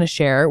I was going to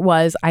share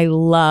was I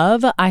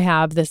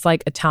have this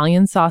like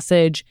Italian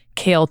sausage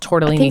kale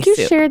tortellini I think you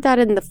soup. shared that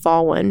in the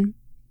fall one.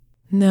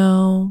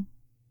 No.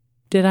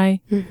 Did I?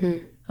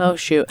 Mm-hmm. Oh,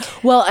 shoot.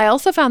 Well, I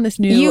also found this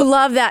new... You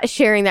love that,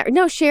 sharing that.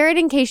 No, share it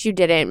in case you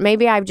didn't.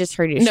 Maybe I've just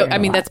heard you No, share it I a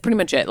mean, lot. that's pretty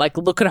much it. Like,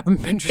 look it up on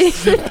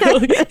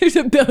Pinterest. There's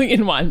a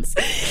billion ones.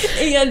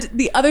 And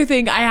the other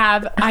thing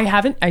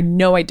I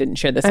know I didn't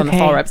share this on the Okay.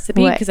 fall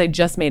recipe What? because I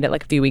just made it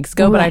like a few weeks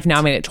ago, but I've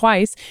now made it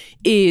twice,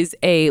 is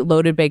a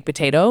loaded baked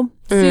potato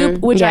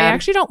soup, which I yeah.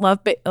 actually don't love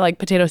like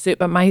potato soup,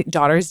 but my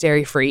daughter's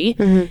dairy free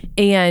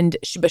and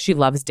she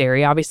loves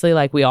dairy. Obviously,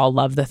 like we all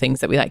love the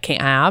things that we like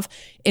can't have.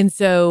 And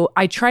so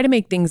I try to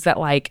make things that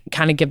like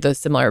kind of give those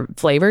similar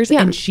flavors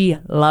and she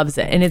loves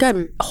it. And it's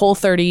Good.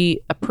 Whole30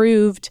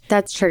 approved.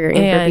 That's triggering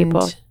And for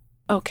people.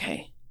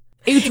 okay.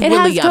 It's It really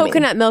has yummy.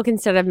 coconut milk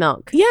instead of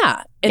milk.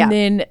 Yeah. And Yeah.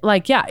 then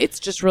like, yeah, it's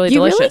just really You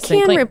delicious. really and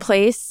can clean.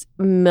 replace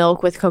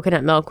milk with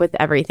coconut milk with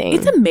everything.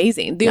 It's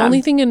amazing. The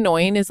only thing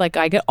annoying is like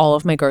I get all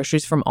of my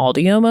groceries from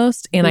Aldi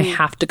almost, and I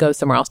have to go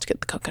somewhere else to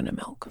get the coconut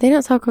milk. They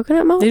don't sell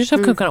coconut milk? They just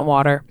have coconut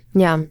water.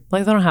 Yeah.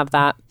 Like they don't have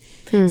that.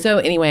 So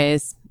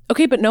anyways,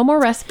 Okay, but no more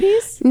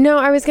recipes? No,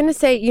 I was going to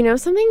say,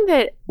 something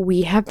that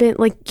we have been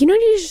like, you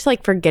just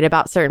like forget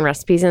about certain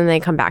recipes and then they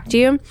come back to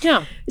you?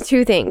 Yeah.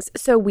 2 things.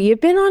 So we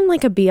have been on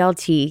like a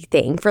BLT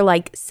thing for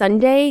like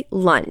Sunday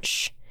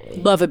lunch.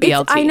 Love a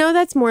BLT. I know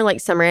that's more like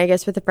summer, I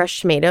guess, with the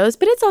fresh tomatoes,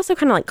 but it's also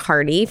kind of like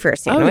hearty for a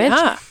sandwich. Oh,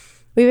 yeah.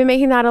 We've been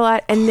making that a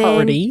lot. And then,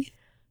 Hearty?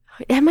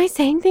 am I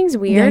saying things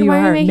weird? Yeah, you Why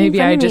are. Are you making Maybe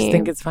fun I of just me?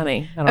 think it's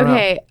funny. I don't know.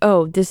 Okay.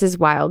 Oh, this is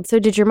wild. So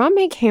did your mom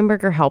make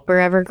Hamburger Helper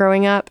ever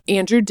growing up?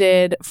 Andrew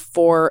did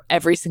for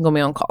every single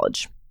meal in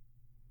college.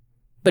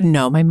 But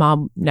no, my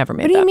mom never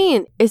made What do that. you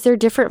mean? Is there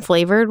different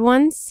flavored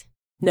ones?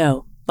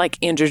 No. Like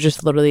Andrew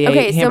just literally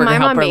Okay, ate so Hamburger my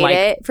mom Helper made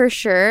it for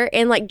sure.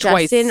 And like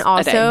twice Justin a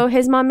also,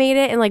 his mom made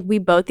it. And like we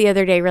both the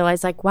other day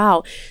realized like,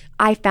 wow,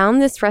 I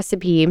found this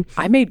recipe.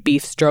 I made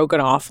beef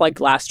stroganoff like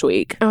last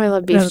week. Oh, I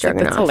love And I beef was like,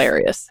 stroganoff. that's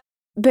hilarious.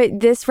 But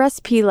this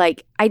recipe,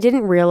 like, I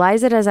didn't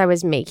realize it as I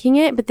was making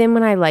it. But then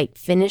when I like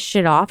finished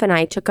it off and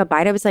I took a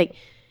bite, I was like,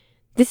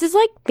 this is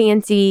like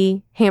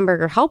fancy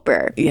Hamburger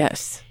Helper.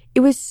 Yes. It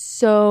was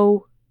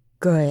so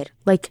good.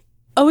 Like,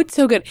 Oh, it's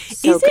so good.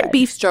 So Isn't good.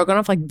 beef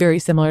stroganoff like very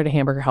similar to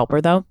Hamburger Helper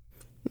though?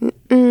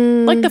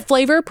 mm, Like the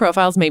flavor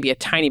profile's maybe a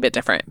tiny bit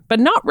different, but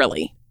not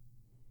really.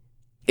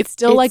 It's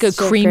still It's like a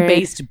different.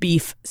 cream-based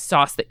beef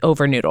sauce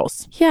over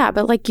noodles. yeah,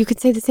 but like you could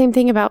say the same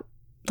thing about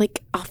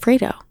like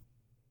Alfredo.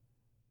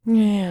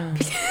 Yeah.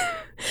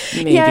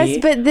 Maybe. Yes,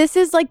 but this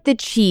is like the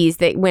cheese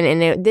that went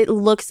in it. It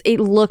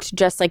looked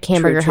just like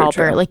Hamburger True,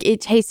 Helper. true. Like it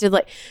tasted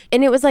like,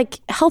 and it was like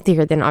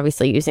healthier than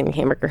obviously using the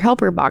Hamburger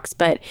Helper box,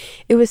 but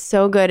it was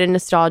so good and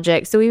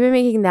nostalgic. So we've been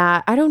making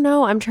that. I don't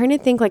know. I'm trying to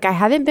think. Like I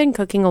haven't been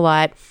cooking a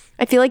lot.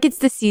 I feel like it's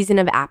the season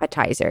of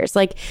appetizers.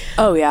 Like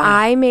Oh yeah.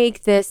 I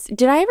make this.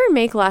 Did I ever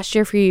make last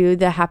year for you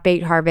the Half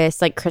Baked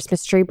Harvest like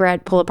Christmas tree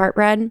bread, pull apart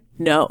bread?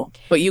 No,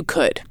 but you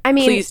could. I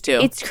mean, Please do.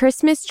 It's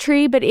Christmas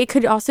tree, but it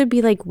could also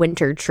be like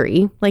winter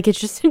tree. Like it's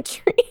just a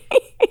tree.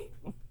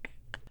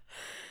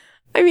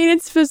 I mean,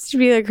 it's supposed to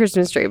be a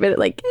Christmas tree, but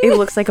it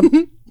looks like a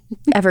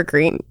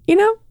evergreen.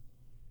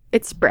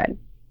 It's bread.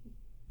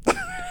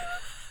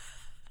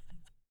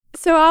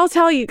 So I'll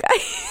tell you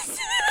guys.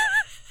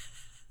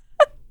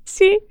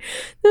 See,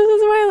 this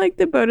is why I like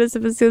the bonus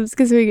episodes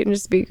because we can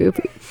just be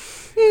goofy.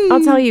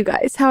 I'll tell you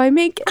guys how I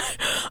make it.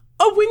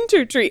 A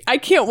winter treat. I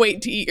can't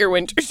wait to eat your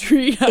winter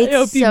treat. I It's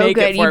hope you so make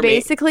good. it for You me.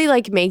 basically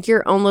like make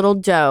your own little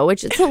dough,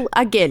 which is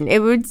again, it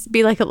would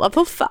be like a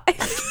level 5,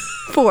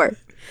 4,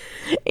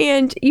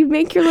 and you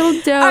make your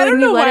little dough. I don't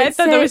and you know let why it I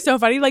thought that sit. was so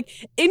funny. Like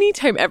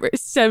anytime ever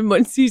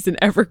someone sees an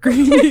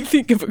evergreen, they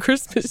think of a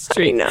Christmas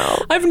tree. I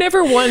know. I've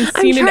never once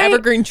seen an trying-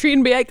 evergreen tree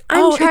and be like,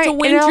 I'm oh, trying, it's a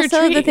winter and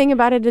also tree. the thing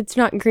about it, it's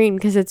not green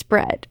because it's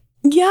bread.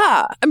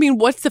 Yeah. I mean,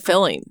 what's the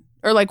filling?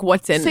 Or like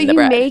what's in So the you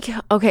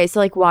bread? so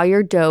like while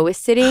your dough is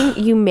sitting,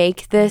 you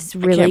make this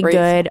really breathe.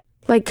 good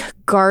like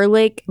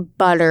garlic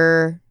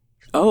butter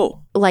Oh.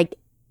 like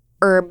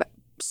herb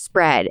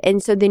spread.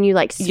 And so then you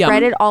like spread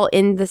Yum. it all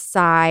in the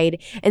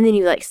side and then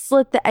you like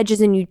slit the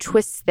edges and you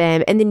twist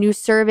them and then you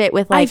serve it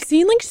with like I've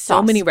seen like so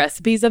sauce. many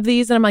recipes of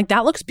these and I'm like,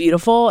 that looks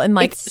beautiful and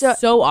like It's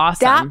so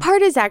awesome. that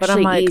part is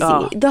actually like, easy.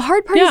 oh. The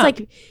hard part is Yeah.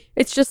 like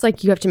it's just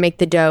like you have to make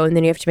the dough and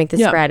then you have to make the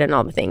Yeah. spread and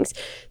all the things.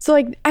 So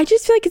like I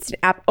just feel like it's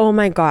an oh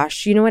my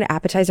gosh, you know what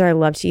appetizer I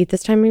love to eat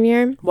this time of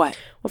year? What?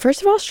 Well,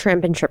 first of all,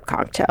 shrimp and shrimp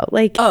cocktail.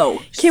 Like Oh,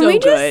 can so we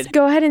good. just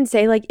go ahead and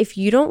say like if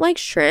you don't like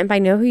shrimp, I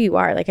know who you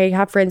are. Like I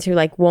have friends who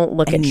like won't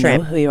look I at know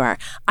shrimp. who you are.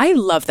 I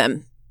love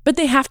them, but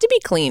they have to be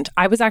cleaned.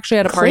 I was actually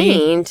at a party.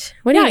 Cleaned.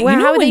 What Yeah, do you, well, you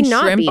know how would when they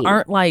not shrimp be?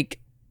 aren't like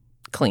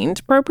cleaned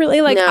appropriately.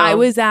 Like No, I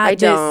was I at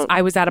don't.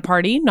 I was at a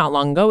party not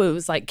long ago. It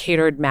was like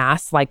catered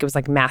mass, like it was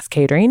like mass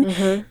catering,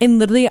 Mhm. and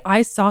literally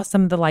I saw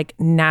some of the like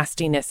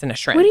nastiness in a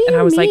shrimp, What do you and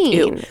I was like, mean?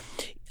 ew.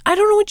 I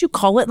don't know what you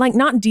call it, like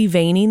not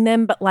deveining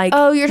them, but like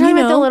Oh, you're talking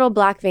you about the know, little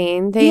black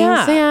vein things.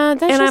 Yeah. Yeah,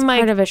 that's And just I'm like,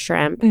 part of a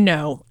shrimp.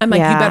 No, I'm like,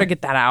 Yeah. you better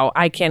get that out.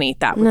 I can't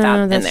eat that with No, that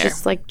in that's there.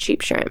 just like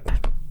cheap shrimp.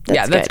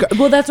 Yeah, that's good.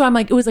 Well, that's why I'm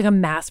like, it was like a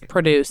mass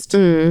produced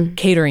Mm.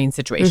 catering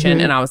situation,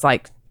 Mhm. and I was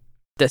like,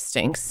 this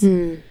stinks.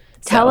 Mm.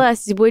 Tell So-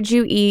 us, would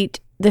you eat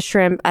the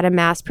shrimp at a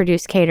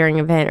mass-produced catering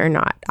event or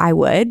not? I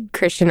would.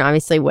 Christian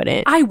obviously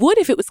wouldn't. I would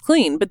if it was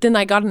clean, but then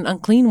I got an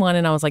unclean one,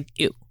 and I was like,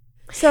 ew.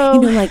 So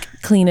You know, like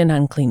clean and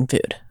unclean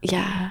food.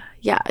 yeah.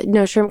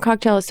 No, shrimp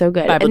cocktail is so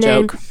good. Bible and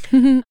joke.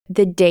 then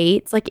the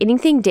dates, like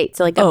anything dates,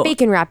 so like a Oh.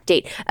 bacon wrap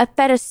date, a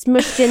feta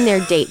smushed in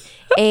there date,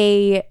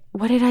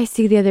 what did I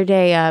see the other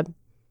day?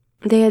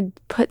 They had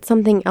put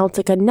something else,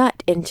 like a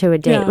nut, into a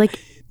date. Yeah. Like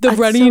The that's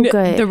running so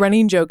good. the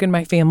running joke in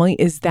my family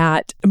is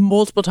that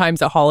multiple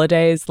times at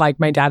holidays, like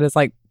my dad is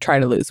like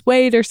trying to lose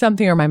weight or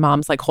something, or my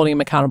mom's like holding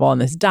him accountable on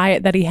this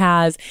diet that he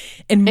has.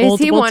 And Is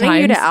multiple he wanting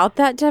times, you to out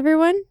that to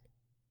everyone?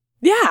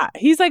 yeah,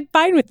 he's like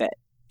fine with it.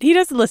 He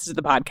doesn't listen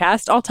to the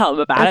podcast. I'll tell him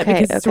about it Okay,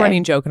 because it's a okay.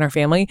 running joke in our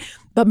family.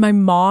 But my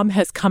mom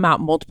has come out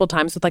multiple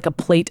times with like a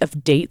plate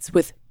of dates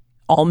with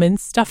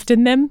almonds stuffed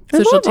in them.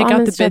 So she'll take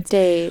out the bits.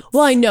 Dates.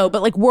 Well, I know,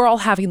 but like we're all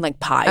having like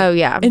pie. Oh,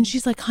 yeah. And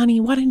she's like, honey,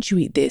 why didn't you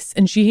eat this?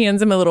 And she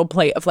hands him a little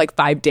plate of like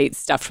 5 dates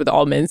stuffed with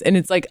almonds. And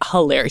it's like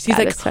hilarious. He's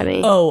That like, is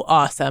funny. oh,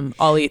 awesome.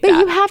 I'll eat But that.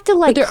 you have to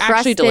like they're crust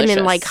actually them in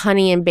delicious. like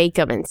honey and bake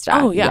them and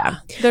stuff. Oh, yeah.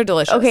 They're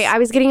delicious. Okay, I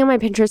was getting on my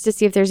Pinterest to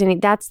see if there's any.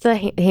 That's the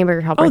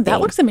hamburger helper. Oh, thing.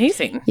 that looks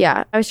amazing.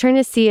 Yeah, I was trying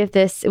to see if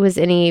this was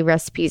any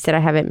recipes that I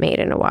haven't made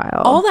in a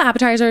while. All the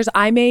appetizers,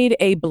 I made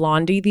a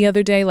blondie the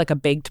other day, like a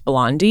baked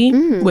blondie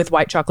with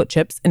white chocolate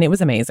chips, and it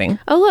was amazing.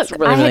 Oh, look, It's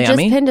really, I had really just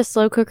yummy. pinned a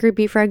slow cooker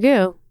beef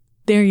ragu.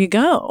 There you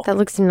go. That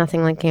looks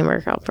nothing like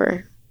hamburger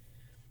helper.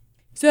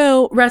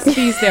 So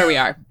recipes, there we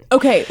are.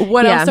 Okay,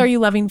 what Yeah. else are you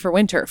loving for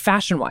winter,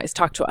 fashion-wise?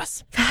 Talk to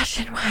us.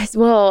 Fashion-wise,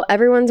 well,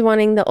 everyone's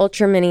wanting the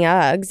ultra mini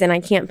Uggs, and I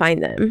can't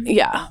find them.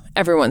 Yeah,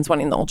 everyone's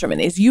wanting the ultra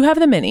minis. You have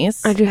the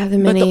minis. I do have the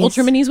But the minis.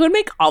 ultra minis would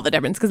make all the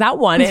difference because that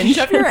 1 inch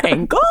of your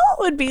ankle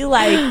would be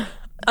like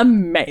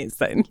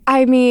amazing.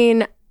 I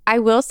mean, I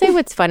will say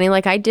what's funny.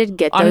 Like, I did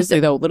get those Honestly,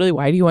 though, literally,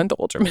 why do you want the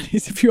ultra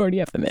minis if you already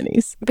have the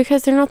minis?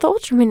 because they're not the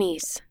ultra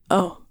minis.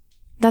 Oh,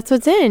 That's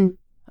what's in.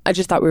 I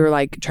just thought we were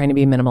like trying to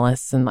be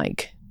minimalists and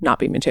like not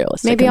be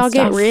materialistic. Maybe and I'll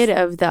get stuff. rid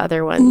of the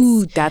other ones.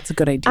 Ooh, that's a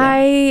good idea.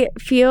 I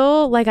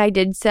feel like I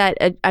did set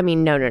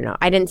no.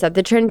 I didn't set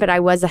the trend, but I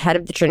was ahead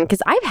of the trend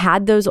because I've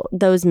had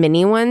those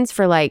mini ones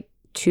for like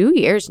 2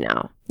 years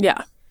now.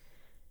 yeah.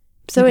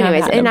 So You have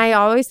anyways, had and them. I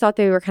always thought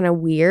they were kind of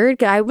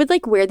weird. I would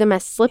like wear them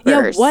as Yeah,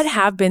 slippers. what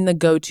have been the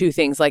go-to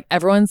things? Like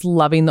everyone's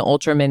loving the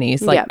ultra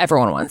minis. Like Yeah.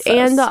 everyone wants those.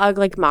 And the Ugg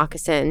like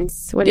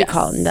moccasins. What do you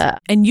call them?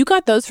 And you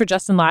got those for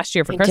Justin last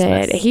year for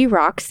Christmas. Did. He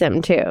rocks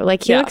them too.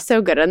 Like he Yeah. looks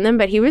so good on them,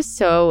 but he was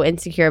so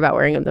insecure about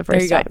wearing them the There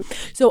you first go. time.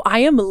 So I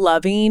am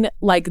loving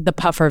like the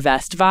puffer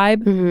vest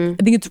vibe. Mhm.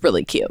 I think it's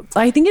really cute.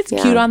 I think it's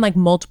Yeah. cute on like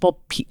multiple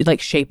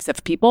like shapes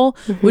of people,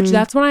 which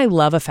that's when I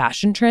love a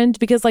fashion trend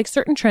because like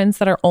certain trends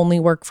that are only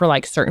work for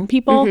like certain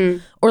people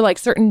or like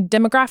certain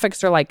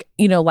demographics or like,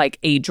 you know, like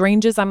age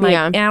ranges. I'm like,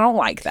 Yeah. I don't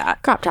like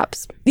that. Crop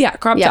tops. Yeah,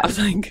 crop Yeah. tops.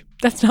 Like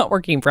that's not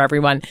working for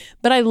everyone.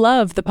 But I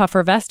love the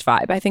puffer vest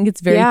vibe. I think it's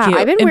very Yeah, cute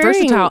I've been and wearing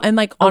versatile and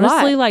like a lot.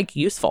 honestly like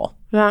useful.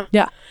 Yeah.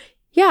 Yeah.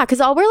 Yeah,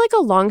 because I'll wear like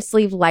a long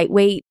sleeve,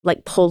 lightweight,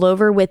 like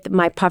pullover with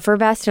my puffer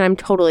vest, and I'm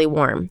totally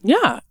warm.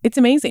 Yeah, it's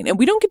amazing. And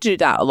we don't get to do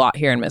that a lot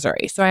here in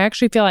Missouri. So I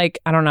actually feel like,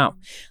 I don't know.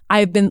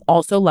 I've been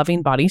also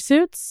loving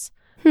bodysuits.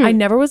 I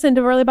never was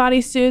into really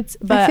bodysuits,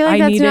 but I feel like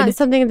that's needed. not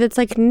something that's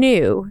like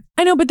new.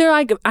 I know, but they're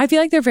like, I feel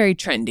like they're very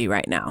trendy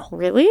right now.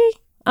 Really?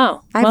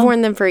 Oh, I've well,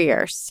 worn them for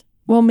years.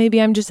 well, maybe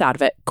I'm just out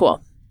of it.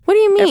 Cool. What do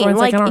you mean? Everyone's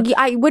like, Like,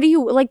 I don't- what do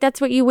you like? That's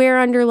what you wear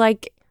under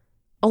like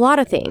a lot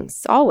of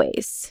things,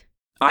 always.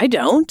 I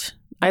don't.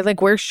 I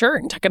like wear a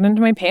shirt and tuck it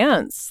into my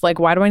pants. Like,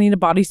 why do I need a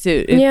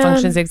bodysuit? It Yeah.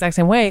 functions the exact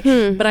same way.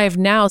 But I have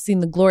now seen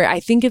the glory.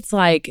 I think it's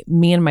like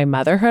me and my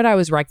motherhood. I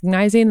was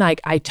recognizing like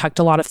I tucked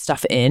a lot of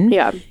stuff in.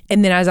 Yeah.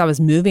 And then as I was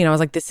moving, I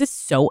was like, this is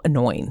so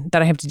annoying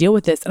that I have to deal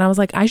with this. And I was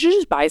like, I should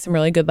just buy some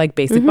really good like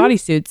basic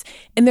bodysuits.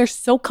 And they're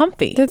so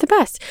comfy. They're the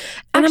best.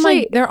 And I'm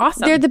Actually, like, they're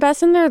awesome. They're the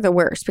best and they're the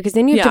worst because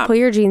then you have Yeah. to pull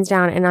your jeans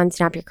down and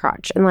unsnap your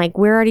crotch. And like,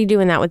 we're already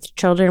doing that with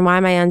children. Why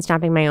am I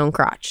unsnapping my own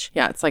crotch?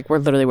 Yeah, it's like we're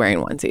literally wearing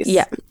onesies.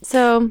 Yeah.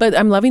 So But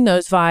I'm loving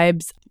those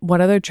vibes.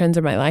 What other trends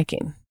am I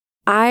liking?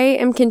 I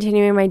am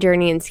continuing my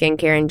journey in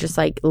skincare and just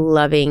like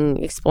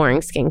loving exploring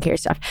skincare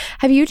stuff.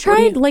 Have you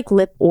tried like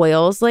lip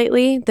oils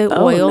lately? The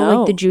Oh, oil, no.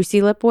 like the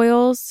juicy lip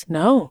oils?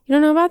 No. You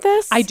don't know about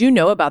this? I do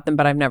know about them,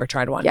 but I've never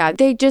tried one. Yeah,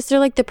 they just are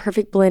like the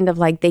perfect blend of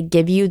like they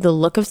give you the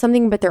look of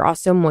something, but they're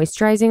also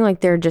moisturizing.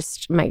 Like they're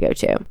just my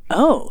go-to.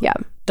 Oh. Yeah.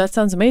 That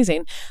sounds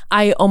amazing.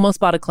 I almost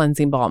bought a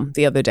cleansing balm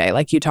the other day,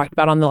 like you talked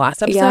about on the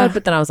last episode, Yeah.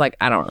 but then I was like,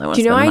 I don't really want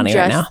Do to you know spend I money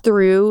right now. just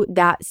threw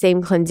that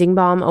same cleansing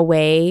balm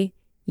away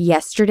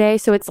yesterday,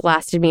 so it's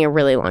lasted me a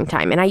really long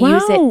time, and I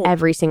use it Wow.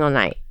 every single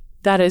night.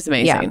 That is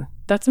amazing. Yeah.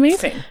 That's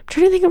amazing. I'm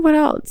trying to think of what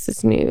else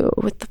is new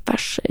with the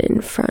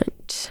fashion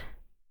front.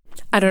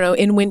 I don't know.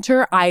 In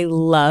winter, I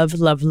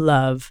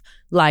love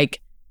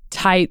like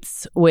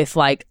tights with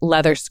like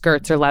leather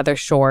skirts or leather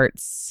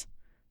shorts.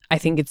 I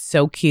think it's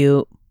so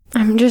cute.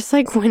 I'm just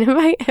like, when have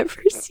I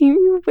ever seen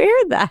you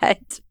wear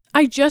that?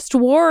 I just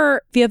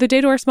wore the other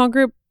day to our small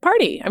group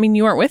party. I mean,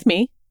 you weren't with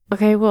me.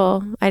 Okay,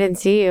 well, I didn't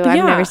see you. Yeah.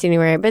 I've never seen you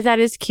wear it, but that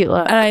is cute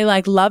look. And I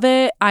like love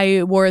it.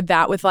 I wore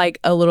that with like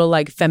a little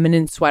like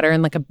feminine sweater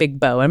and like a big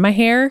bow in my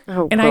hair.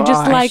 Oh, and I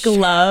just like gosh.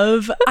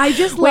 love, I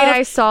just Wait, love,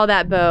 I saw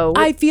that bow.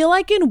 I feel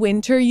like in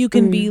winter you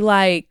can be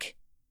like,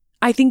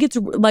 I think it's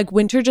like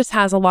winter just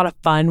has a lot of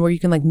fun where you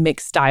can like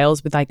mix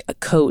styles with like a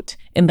coat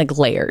and like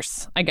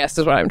layers, I guess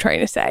is what I'm trying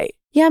to say.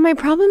 Yeah, my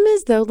problem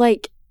is though,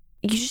 like,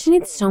 you just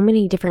need so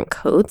many different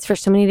coats for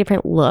so many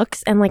different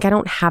looks, and like, I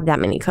don't have that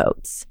many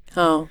coats.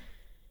 Oh,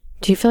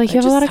 Do you feel like I you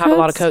have just a lot of have coats? a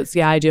lot of coats.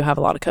 Yeah, I do have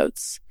a lot of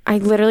coats. I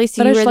literally see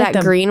But I you just wear like that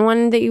them. green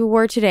one that you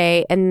wore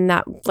today, and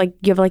that like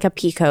you have like a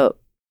pea coat.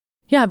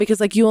 Yeah, because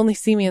like you only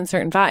see me in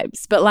certain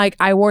vibes. But like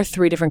I wore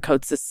 3 different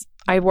coats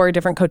I wore a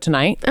different coat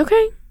tonight.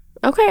 Okay,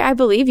 I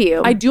believe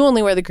you. I do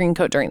only wear the green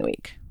coat during the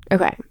week.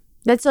 Okay,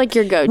 that's like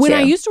your go-to. When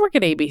I used to work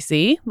at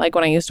ABC, like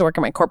when I used to work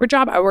at my corporate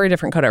job, I wore a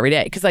different coat every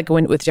day because like I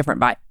went with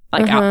different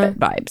outfit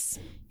vibes.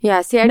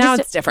 Yeah, see, now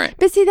it's different.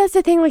 But see, that's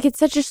the thing. Like, it's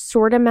such a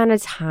short amount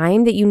of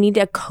time that you need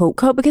a coat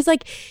because,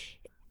 like,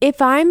 if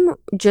I'm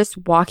just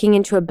walking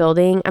into a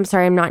building, I'm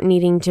sorry, I'm not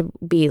needing to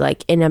be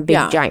like in a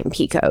big giant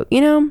pea coat, you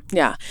know?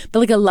 Yeah. But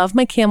like I love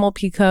my camel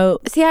pea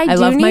coat. See, I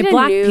love my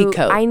black pea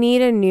coat. I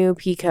need a new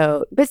pea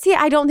coat. But see,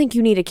 I don't think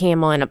you need a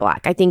camel and a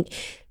black. I think...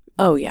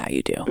 Oh, yeah,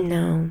 you do.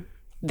 No.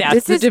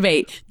 That's the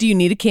debate. Do you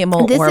need a camel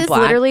or a black? This is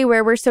literally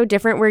where we're so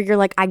different, where you're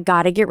like, I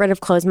got to get rid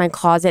of clothes. My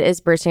closet is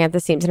bursting at the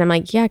seams. And I'm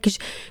like, yeah,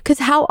 because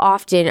how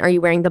often are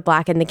you wearing the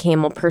black and the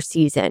camel per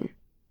season?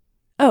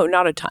 Oh,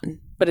 not a ton.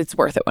 But it's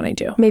worth it when I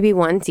do. Maybe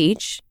once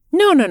each?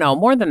 No,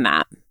 more than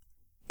that.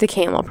 The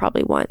camel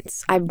probably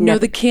once. No,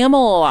 the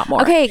camel a lot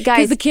more. Okay, guys.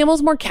 Because the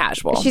camel's more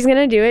casual. She's going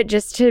to do it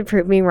just to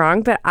prove me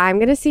wrong, but I'm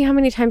going to see how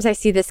many times I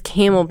see this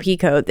camel pea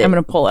coat. I'm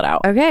going to pull it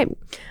out. Okay.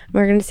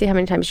 We're going to see how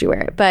many times you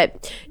wear it.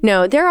 But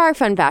no, there are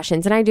fun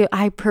fashions, and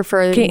I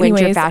prefer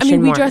winter fashion I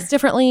mean, we more. dress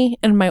differently,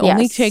 and my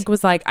only take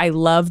was like, I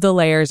love the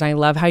layers, and I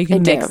love how you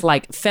can mix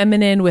like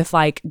feminine with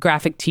like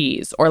graphic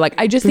tees, or like,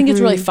 I just think it's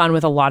really fun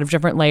with a lot of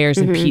different layers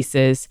and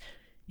pieces.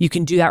 You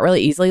can do that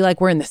really easily.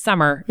 Like we're in the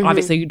summer,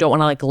 obviously you don't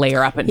want to like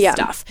layer up and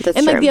stuff.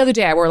 And like the other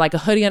day I wore like a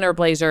hoodie under a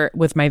blazer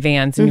with my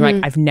Vans and you're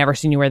like, I've never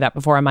seen you wear that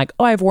before. I'm like,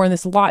 oh, I've worn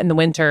this a lot in the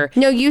winter.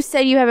 No, you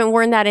said you haven't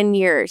worn that in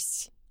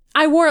years.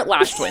 I wore it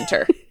last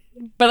winter.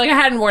 But like I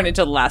hadn't worn it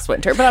till the last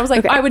winter. But I was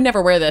like, I would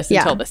never wear this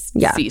until this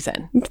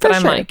season. But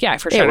I'm like,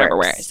 for sure never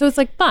wear it. So it's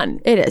like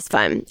fun. It is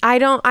fun.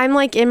 I'm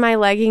like in my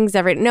leggings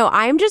No,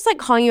 I'm just like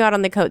calling you out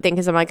on the coat thing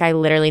because I'm like, I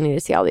literally need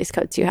to see all these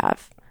coats you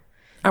have.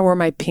 I wore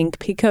my pink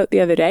pea coat the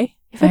other day.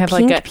 I have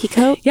pink like a pea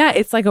coat? Yeah,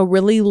 it's like a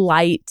really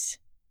light,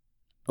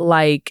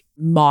 like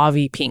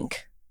mauve-y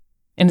pink.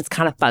 And it's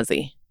kind of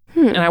fuzzy.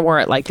 And I wore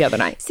it like the other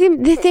night. See,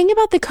 the thing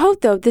about the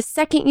coat though, the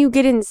second you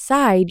get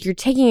inside, you're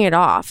taking it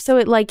off. So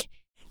it like...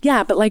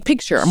 Yeah, but like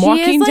picture, I'm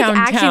walking downtown.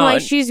 Acting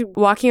like she's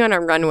walking on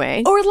a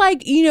runway. Or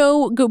like,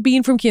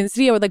 being from Kansas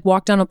City, I would like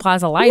walk down a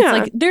Plaza Lights. Yeah.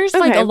 Like there's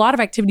like a lot of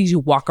activities you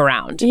walk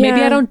around. Yeah.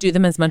 Maybe I don't do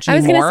them as much anymore.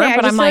 I was going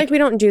to say, I'm like we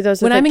don't do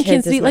those when I'm in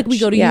Kansas City, like we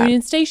go to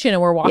Union Station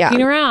and we're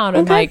walking around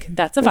and like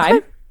that's a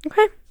vibe.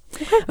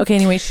 Okay,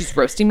 anyway, she's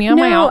roasting me on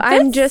my outfits.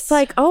 I'm just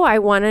like, I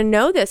want to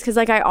know this because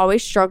like I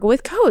always struggle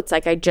with coats.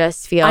 Like I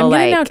just feel I'm like...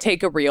 going to now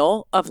take a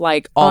reel of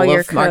like all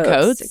of my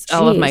coats,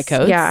 all of my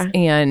coats,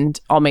 and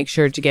I'll make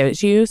sure to give it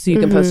to you so you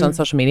can post on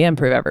social media and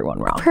prove everyone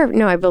wrong.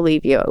 No, I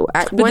believe you.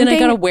 But then I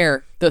got to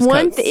wear those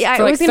coats.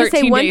 I was going to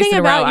say one thing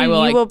about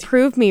you, you will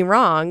prove me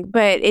wrong,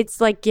 but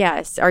it's like,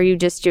 yes, are you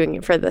just doing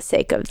it for the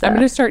sake of I'm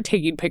going to start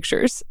taking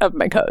pictures of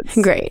my coats.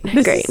 Great.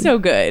 This is so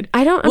good.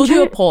 We'll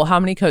do a poll. How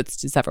many coats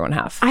does everyone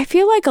have? I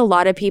feel like a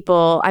lot of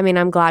people, I mean,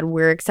 I'm glad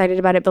we're excited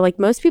about it, but like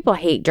most people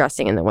hate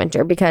dressing in the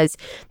winter because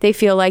they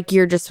feel like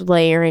you're just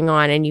layering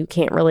on and you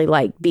can't really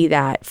like be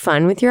that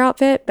fun with your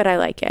outfit, but I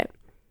like it.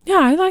 Yeah,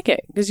 I like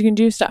it because you can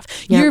do stuff.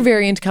 Yeah. You're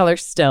very into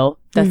colors still.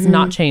 That's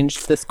not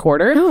changed this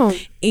quarter. No.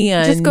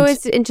 And just go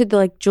into the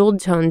like jeweled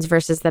tones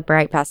versus the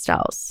bright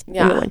pastels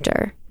in the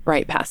winter.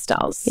 Bright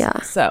pastels.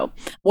 Yeah. So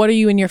what are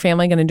you and your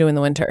family going to do in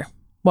the winter?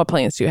 What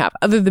plans do you have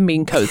other than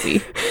being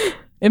cozy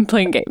and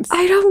playing games?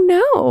 I don't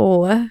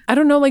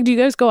know. Like, do you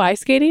guys go ice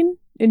skating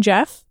in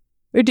Jeff?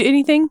 Or do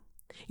anything?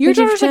 Your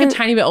daughter's like a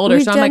tiny bit older,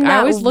 so I'm like, I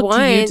always look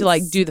to you to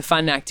like do the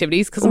fun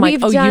activities because I'm like,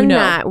 we've done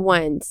that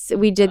once.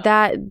 We did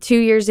that 2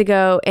 years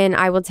ago, and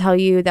I will tell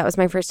you that was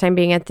my first time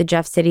being at the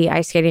Jeff City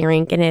ice skating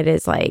rink, and it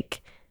is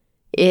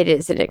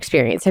an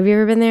experience. Have you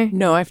ever been there?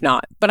 No, I've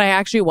not. But I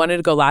actually wanted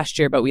to go last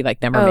year, but we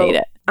like never made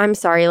it. I'm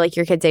sorry, like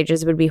your kids'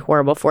 ages would be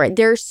horrible for it.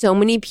 There are so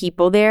many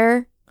people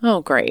there.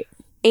 Oh, great.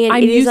 And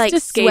I'm it is used like to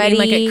skating sweaty.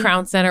 like at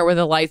Crown Center where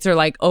the lights are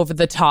like over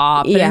the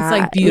top and it's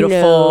like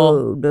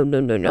beautiful.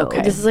 No.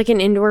 Okay. This is like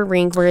an indoor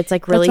rink where it's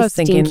like really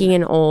stinky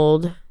and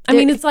old. I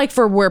mean, it's like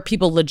for where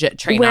people legit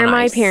train where on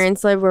my ice.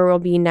 parents live, where we'll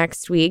be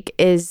next week,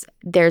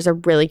 there's a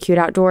really cute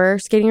outdoor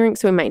skating rink,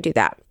 so we might do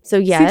that. So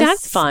yes, see,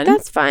 that's fun.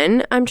 That's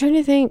fun. I'm trying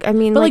to think. I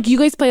mean, but like you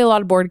guys play a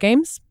lot of board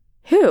games?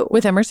 Who?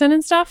 With Emerson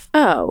and stuff?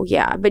 Oh,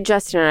 yeah. But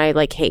Justin and I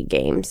like hate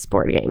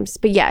board games.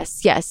 But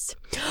yes.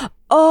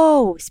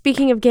 Oh,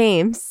 speaking of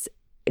games,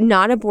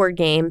 not a board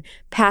game,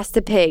 Pass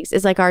the Pigs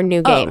is like our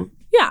new game.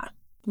 Yeah.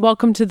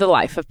 Welcome to the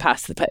life of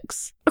Pass the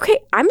Pigs. Okay,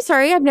 I'm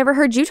sorry. I've never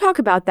heard you talk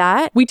about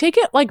that. We take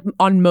it like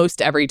on most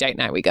every date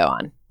night we go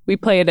on. We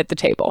play it at the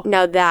table.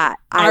 Now that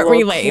I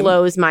will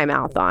close my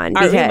mouth on.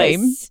 Aren't we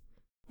lame?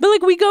 But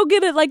like we go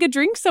get it like a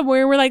drink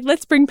somewhere and we're like,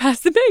 let's bring Pass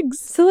the Pigs.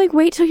 So like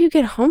wait till you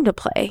get home to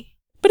play.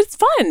 But it's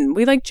fun.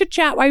 We like chit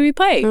chat while we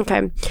play.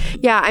 Okay.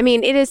 Yeah, I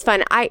mean, it is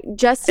fun.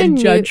 Justin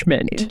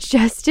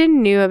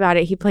knew about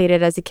it. He played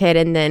it as a kid,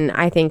 and then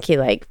I think he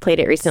like played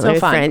it recently with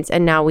friends,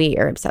 and now we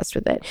are obsessed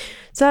with it.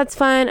 So that's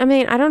fun. I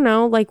mean, I don't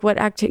know, like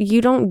what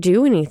you don't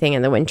do anything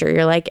in the winter.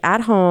 You're like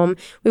at home.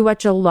 We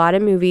watch a lot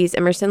of movies.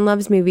 Emerson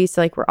loves movies, so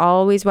like we're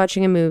always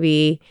watching a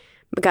movie.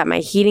 I got my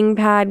heating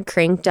pad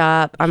cranked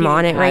up. I'm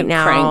on it right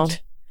now.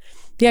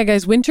 Yeah,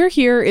 guys, winter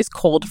here is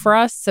cold for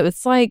us, so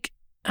it's like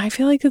I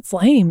feel like it's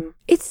lame.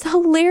 It's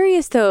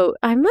hilarious, though.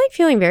 I'm like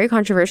feeling very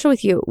controversial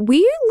with you. We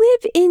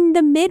live in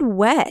the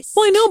Midwest.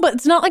 Well, I know, but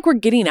it's not like we're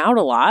getting out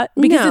a lot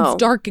because No. it's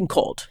dark and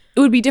cold.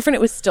 It would be different if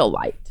it was still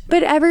light.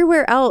 But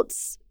everywhere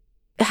else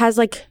has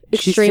like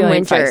She's extreme feeling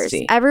winters.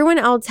 feisty. Everyone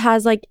else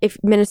has like if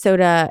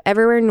Minnesota,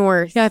 everywhere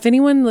north. Yeah, if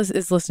anyone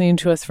is listening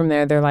to us from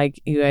there, they're like,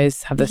 you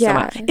guys have this so Yeah.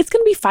 much. It's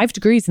going to be 5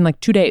 degrees in like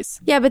 2 days.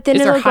 Yeah, but then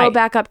Is there it'll go high?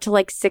 back up to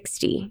like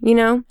 60, you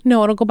know?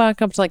 No, it'll go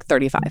back up to like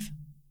 35.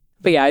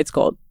 But yeah, it's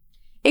cold.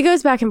 It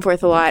goes back and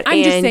forth a lot.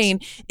 I'm just and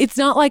saying, it's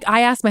not like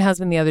I asked my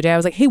husband the other day, I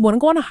was like, hey, want to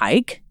go on a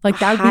hike? Like,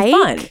 that would be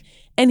Hike? fun.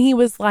 And he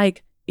was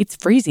like, it's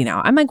freezing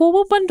out. I'm like, well,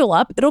 we'll bundle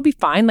up. It'll be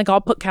fine. Like,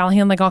 I'll put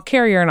Callahan, like, I'll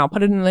carry her and I'll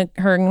put it in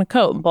her in a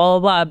coat and blah,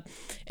 blah, blah.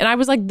 And I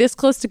was like this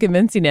close to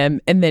convincing him.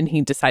 And then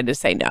he decided to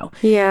say no.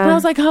 Yeah. And I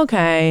was like,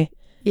 okay.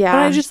 Yeah. But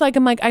I just like,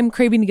 I'm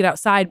craving to get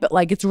outside, but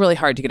like, it's really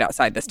hard to get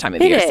outside this time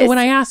of It year. So is. when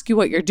I ask you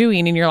what you're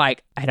doing and you're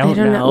like, I don't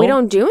know. We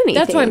don't do anything.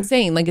 That's what I'm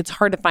saying. Like, it's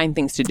hard to find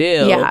things to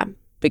do. Yeah.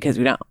 Because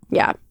we don't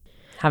Yeah.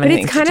 have But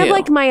anything it's kind to of do.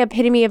 like my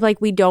epitome of like,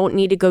 we don't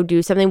need to go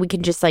do something. We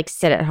can just like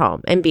sit at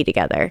home and be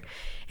together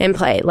and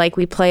play. Like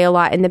we play a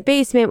lot in the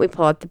basement. We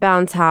pull out the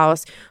bounce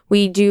house.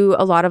 We do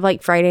a lot of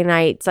like Friday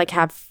nights, like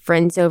have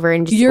friends over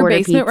and just Your order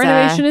basement pizza.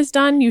 renovation is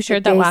done. You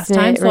shared that last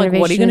time. basement So,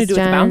 like, what are you going to do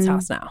with the bounce renovation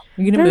is house now?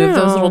 You're going I to don't move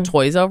those little know.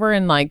 toys over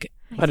and like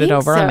put it think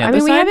over so. on the I other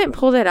mean, we side? haven't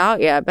pulled it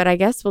out yet, but I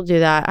guess we'll do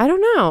that. I don't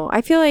know.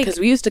 I feel like Because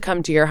we used to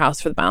come to your house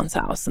for the bounce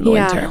house in the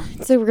winter.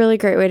 it's a really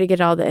great way to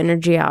get all the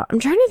energy out. I'm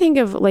trying to think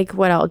of like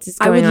what else is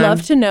I going would on.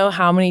 love to know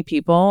how many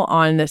people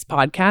on this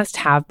podcast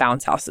have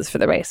bounce houses for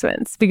their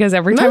basements. Because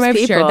every time Most I've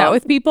shared people. that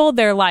with people,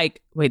 they're like,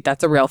 wait,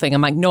 that's a real thing.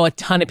 I'm like, no, a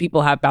ton of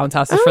people have bounce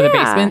houses Oh, for their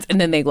yeah. basements. And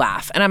then they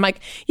laugh. And I'm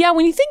like, yeah,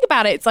 when you think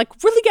about it, it's like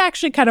really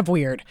actually kind of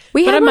weird.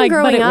 We but had I'm one like, but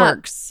growing it up.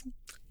 works.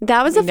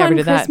 That was We a never fun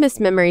did that. Christmas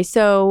memory.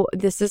 So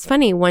this is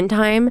funny. One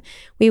time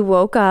we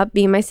woke up,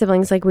 me and my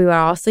siblings, like we would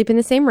all sleep in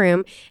the same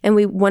room. And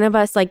one of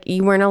us, like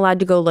you weren't allowed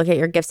to go look at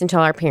your gifts until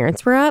our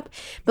parents were up.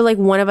 But like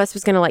one of us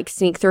was going to like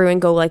sneak through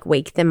and go like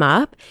wake them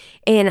up.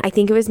 And I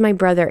think it was my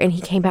brother. And he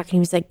came back and he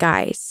was like,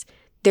 guys,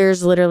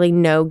 there's literally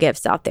no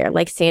gifts out there.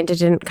 Like Santa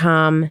didn't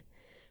come.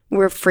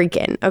 We're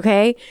freaking,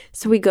 okay?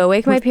 So we go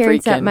wake my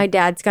parents up. freaking. My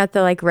dad's got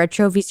the like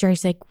retro VCR.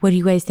 He's like, what do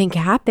you guys think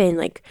happened?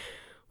 Like,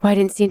 why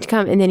didn't Santa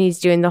come? And then he's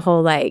doing the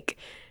whole like,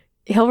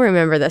 he'll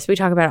remember this. We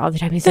talk about it all the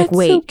time. He's like, That's so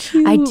wait,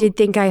 cute. I did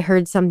think I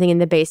heard something in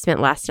the basement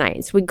last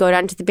night. So we go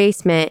down to the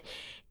basement.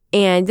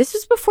 And this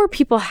was before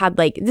people had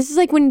like, this is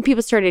like when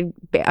people started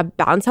a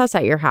bounce house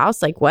at your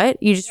house. Like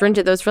what? You just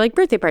rented those for like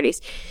birthday parties.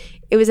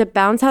 It was a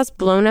bounce house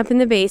blown up in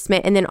the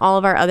basement. And then all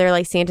of our other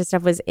like Santa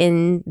stuff was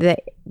in the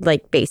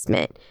like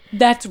basement.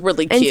 That's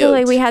really cute. And so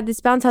like we had this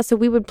bounce house. So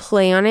we would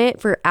play on it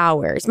for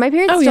hours. My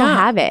parents Oh, still yeah.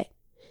 have it.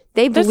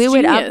 They That's blew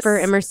it up genius. for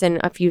Emerson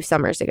a few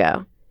summers ago. Isn't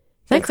that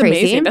That's crazy?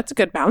 amazing. That's a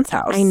good bounce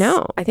house. I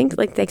know. I think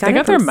like they got, They it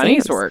got their from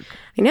money's Sam's. work.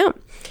 I know.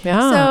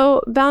 Yeah.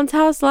 So bounce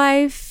house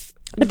life.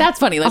 but that's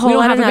funny. Like, a we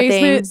whole don't lot have a of nothing.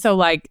 basement. So,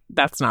 like,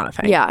 that's not a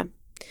thing. Yeah.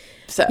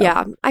 So,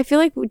 Yeah. I feel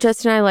like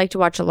Justin and I like to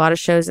watch a lot of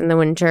shows in the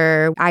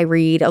winter. I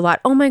read a lot.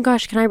 Oh my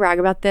gosh, can I brag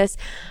about this?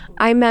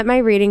 I met my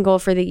reading goal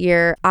for the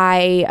year.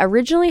 I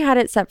originally had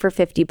it set for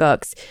 50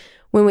 books.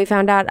 When we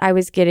found out I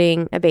was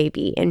getting a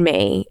baby in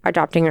May,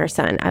 adopting our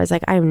son, I was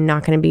like, I'm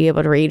not going to be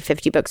able to read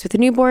 50 books with a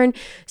newborn.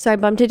 So I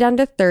bumped it down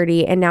to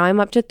 30 and now I'm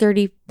up to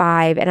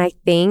 35. And I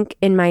think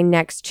in my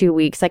next 2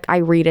 weeks, like I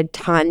read a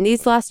ton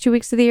these last 2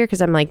 weeks of the year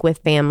because I'm like with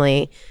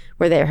family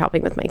where they're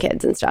helping with my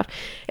kids and stuff.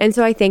 And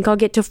so I think I'll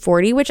get to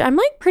 40, which I'm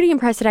like pretty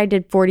impressed that I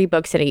did 40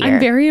 books in a year. I'm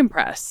very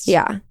impressed.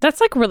 Yeah.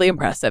 That's like really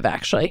impressive,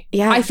 actually.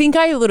 Yeah. I think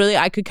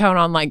I could count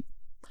on like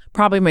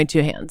probably my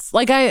 2 hands.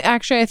 Like,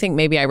 I think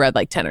maybe I read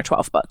like 10 or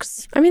 12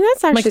 books. I mean,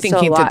 that's actually thinking still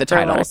a through lot the for a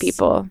lot titles. of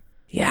people.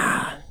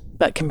 Yeah.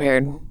 But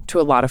compared to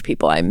a lot of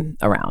people I'm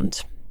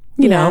around,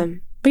 you know?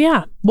 But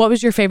yeah. What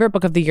was your favorite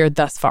book of the year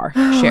thus far?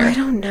 Oh, Share. I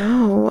don't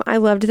know. I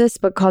loved this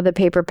book called The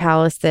Paper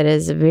Palace that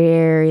is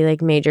very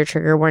like major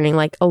trigger warning.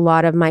 Like a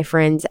lot of my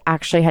friends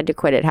actually had to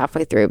quit it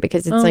halfway through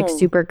because it's like Oh.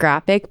 super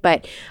graphic,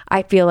 but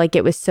I feel like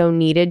it was so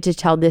needed to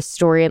tell this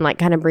story and like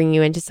kind of bring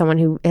you into someone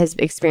who has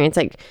experienced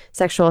like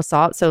sexual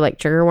assault. So like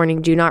trigger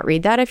warning, do not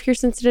read that if you're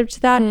sensitive to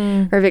that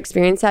or have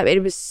experienced that.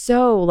 It was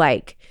so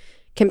like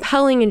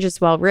compelling and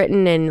just well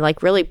written and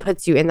like really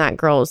puts you in that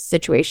girl's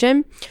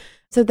situation.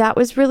 So that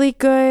was really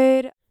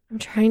good. I'm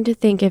trying to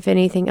think if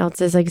anything else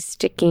is like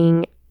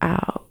sticking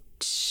out.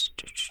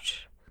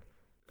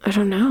 I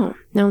don't know.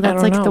 No,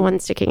 that's don't like know. the one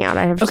sticking out.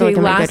 I have to Okay, look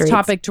at my last Goodreads.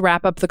 topic to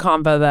wrap up the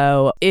convo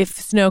though. If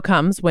snow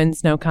comes, when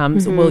snow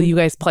comes, Mhm. will you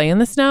guys play in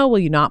the snow? Will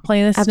you not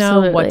play in the snow?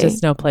 What Absolutely. does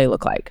snow play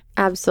look like?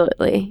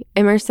 Absolutely.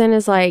 Emerson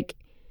is like,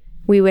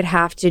 we would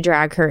have to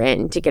drag her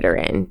in to get her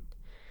in.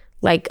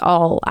 Like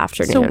all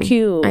afternoon. So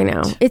cute. I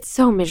know. It's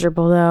so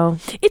miserable though.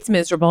 It's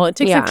miserable. It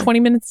takes Yeah. like 20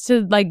 minutes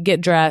to like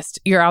get dressed.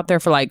 You're out there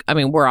for like, I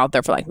mean, we're out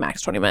there for like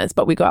max 20 minutes,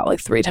 but we go out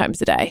like 3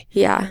 times a day.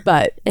 Yeah.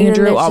 But And then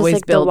Andrew there's just, always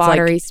like, builds the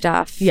watery like,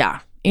 stuff. yeah.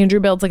 Andrew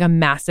builds like a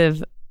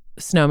massive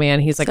snowman.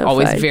 He's like So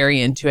always fun. very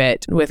into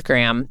it with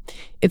Graham.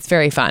 It's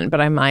very fun,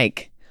 but I'm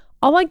like,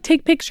 I'll like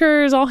take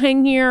pictures. I'll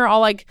hang here. I'll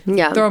like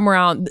Yeah. throw them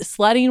around.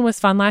 Sledding was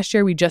fun last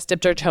year. We just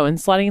dipped our toe in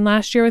sledding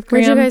last year with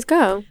Graham. Where'd you guys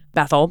go?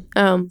 Bethel.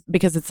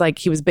 Because it's like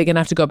he was big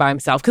enough to go by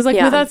himself. Because like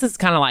Yeah. with us, it's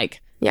kind of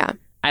like, Yeah.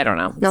 I don't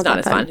know. It's Not not that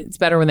as fun. fun. It's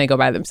better when they go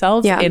by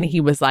themselves. Yeah. And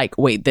he was like,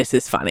 wait, this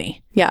is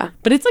funny. Yeah.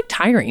 But it's like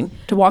tiring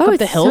to walk up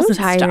the hills and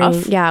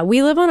stuff. Yeah.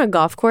 We live on a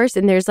golf course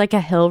and there's like a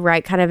hill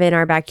right kind of in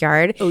our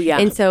backyard. Oh, yeah.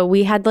 And so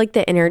we had like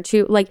the inner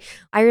tube. Like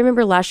I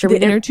remember last year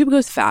The inner tube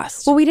goes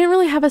fast. Well, we didn't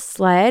really have a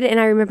sled. And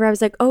I remember I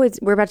was like, oh,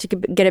 we're about to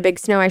get a big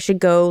snow. I should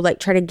go like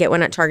try to get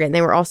one at Target. And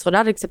they were all sold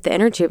out except the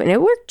inner tube. And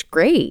it worked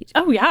great.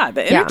 Oh, yeah.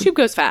 The inner tube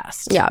goes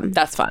fast. Yeah.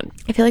 That's fun.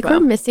 I feel like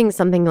we're missing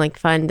something like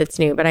fun that's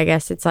new. But I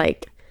guess it's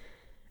like,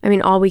 I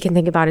mean, all we can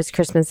think about is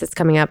Christmas that's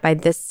coming up by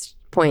this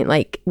point.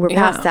 Like we're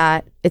past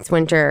that. It's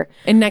winter.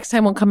 And next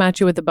time we'll come at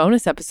you with a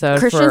bonus episode.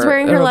 Christian's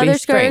wearing her it'll be leather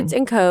spring. skirts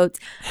and coats.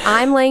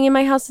 I'm laying in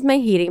my house with my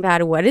heating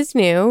pad. What is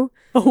new?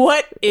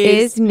 What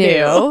is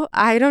new?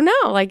 I don't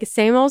know. Like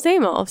same old,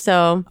 same old.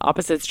 So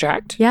Opposites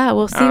attract. yeah,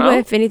 we'll see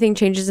if anything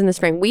changes in the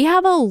spring. We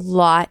have a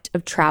lot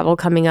of travel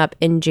coming up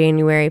in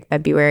January,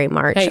 February,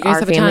 March. Hey, you guys Our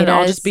have a family ton.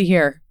 I'll does. just be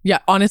here. Yeah,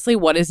 honestly,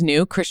 what is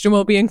new? Christian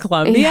will be in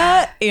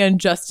Colombia and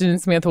Justin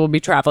and Samantha will be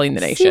traveling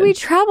the nation. See, we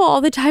travel all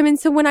the time. And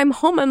so when I'm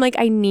home, I'm like,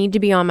 I need to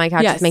be on my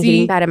couch with my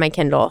heating pad and my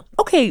Kindle.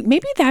 Okay,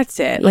 maybe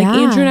that's it. Like Yeah.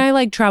 Andrew and I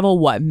like travel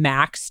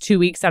max 2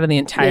 weeks out of the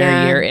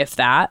entire year, if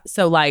that.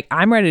 So like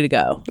I'm ready to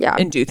go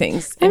and do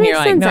things. That And makes you're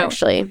like, sense, no,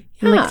 actually.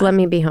 I'm like, let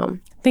me be home.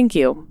 thank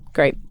you.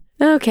 Great.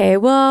 Okay,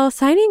 well,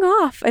 signing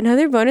off.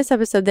 Another bonus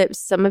episode that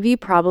some of you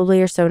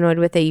probably are so annoyed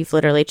with that you've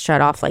literally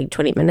shut off like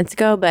 20 minutes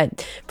ago.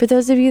 But for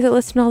those of you that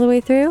listened all the way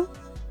through,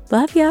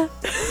 love ya.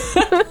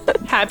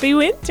 Happy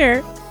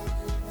winter.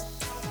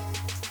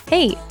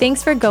 Hey,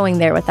 thanks for going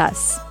there with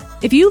us.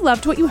 If you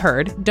loved what you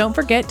heard, don't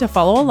forget to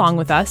follow along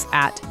with us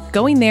at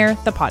Going There,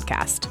 the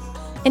podcast.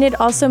 And it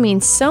also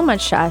means so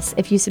much to us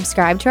if you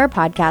subscribe to our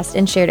podcast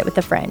and shared it with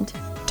a friend.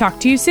 Talk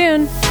to you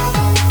soon.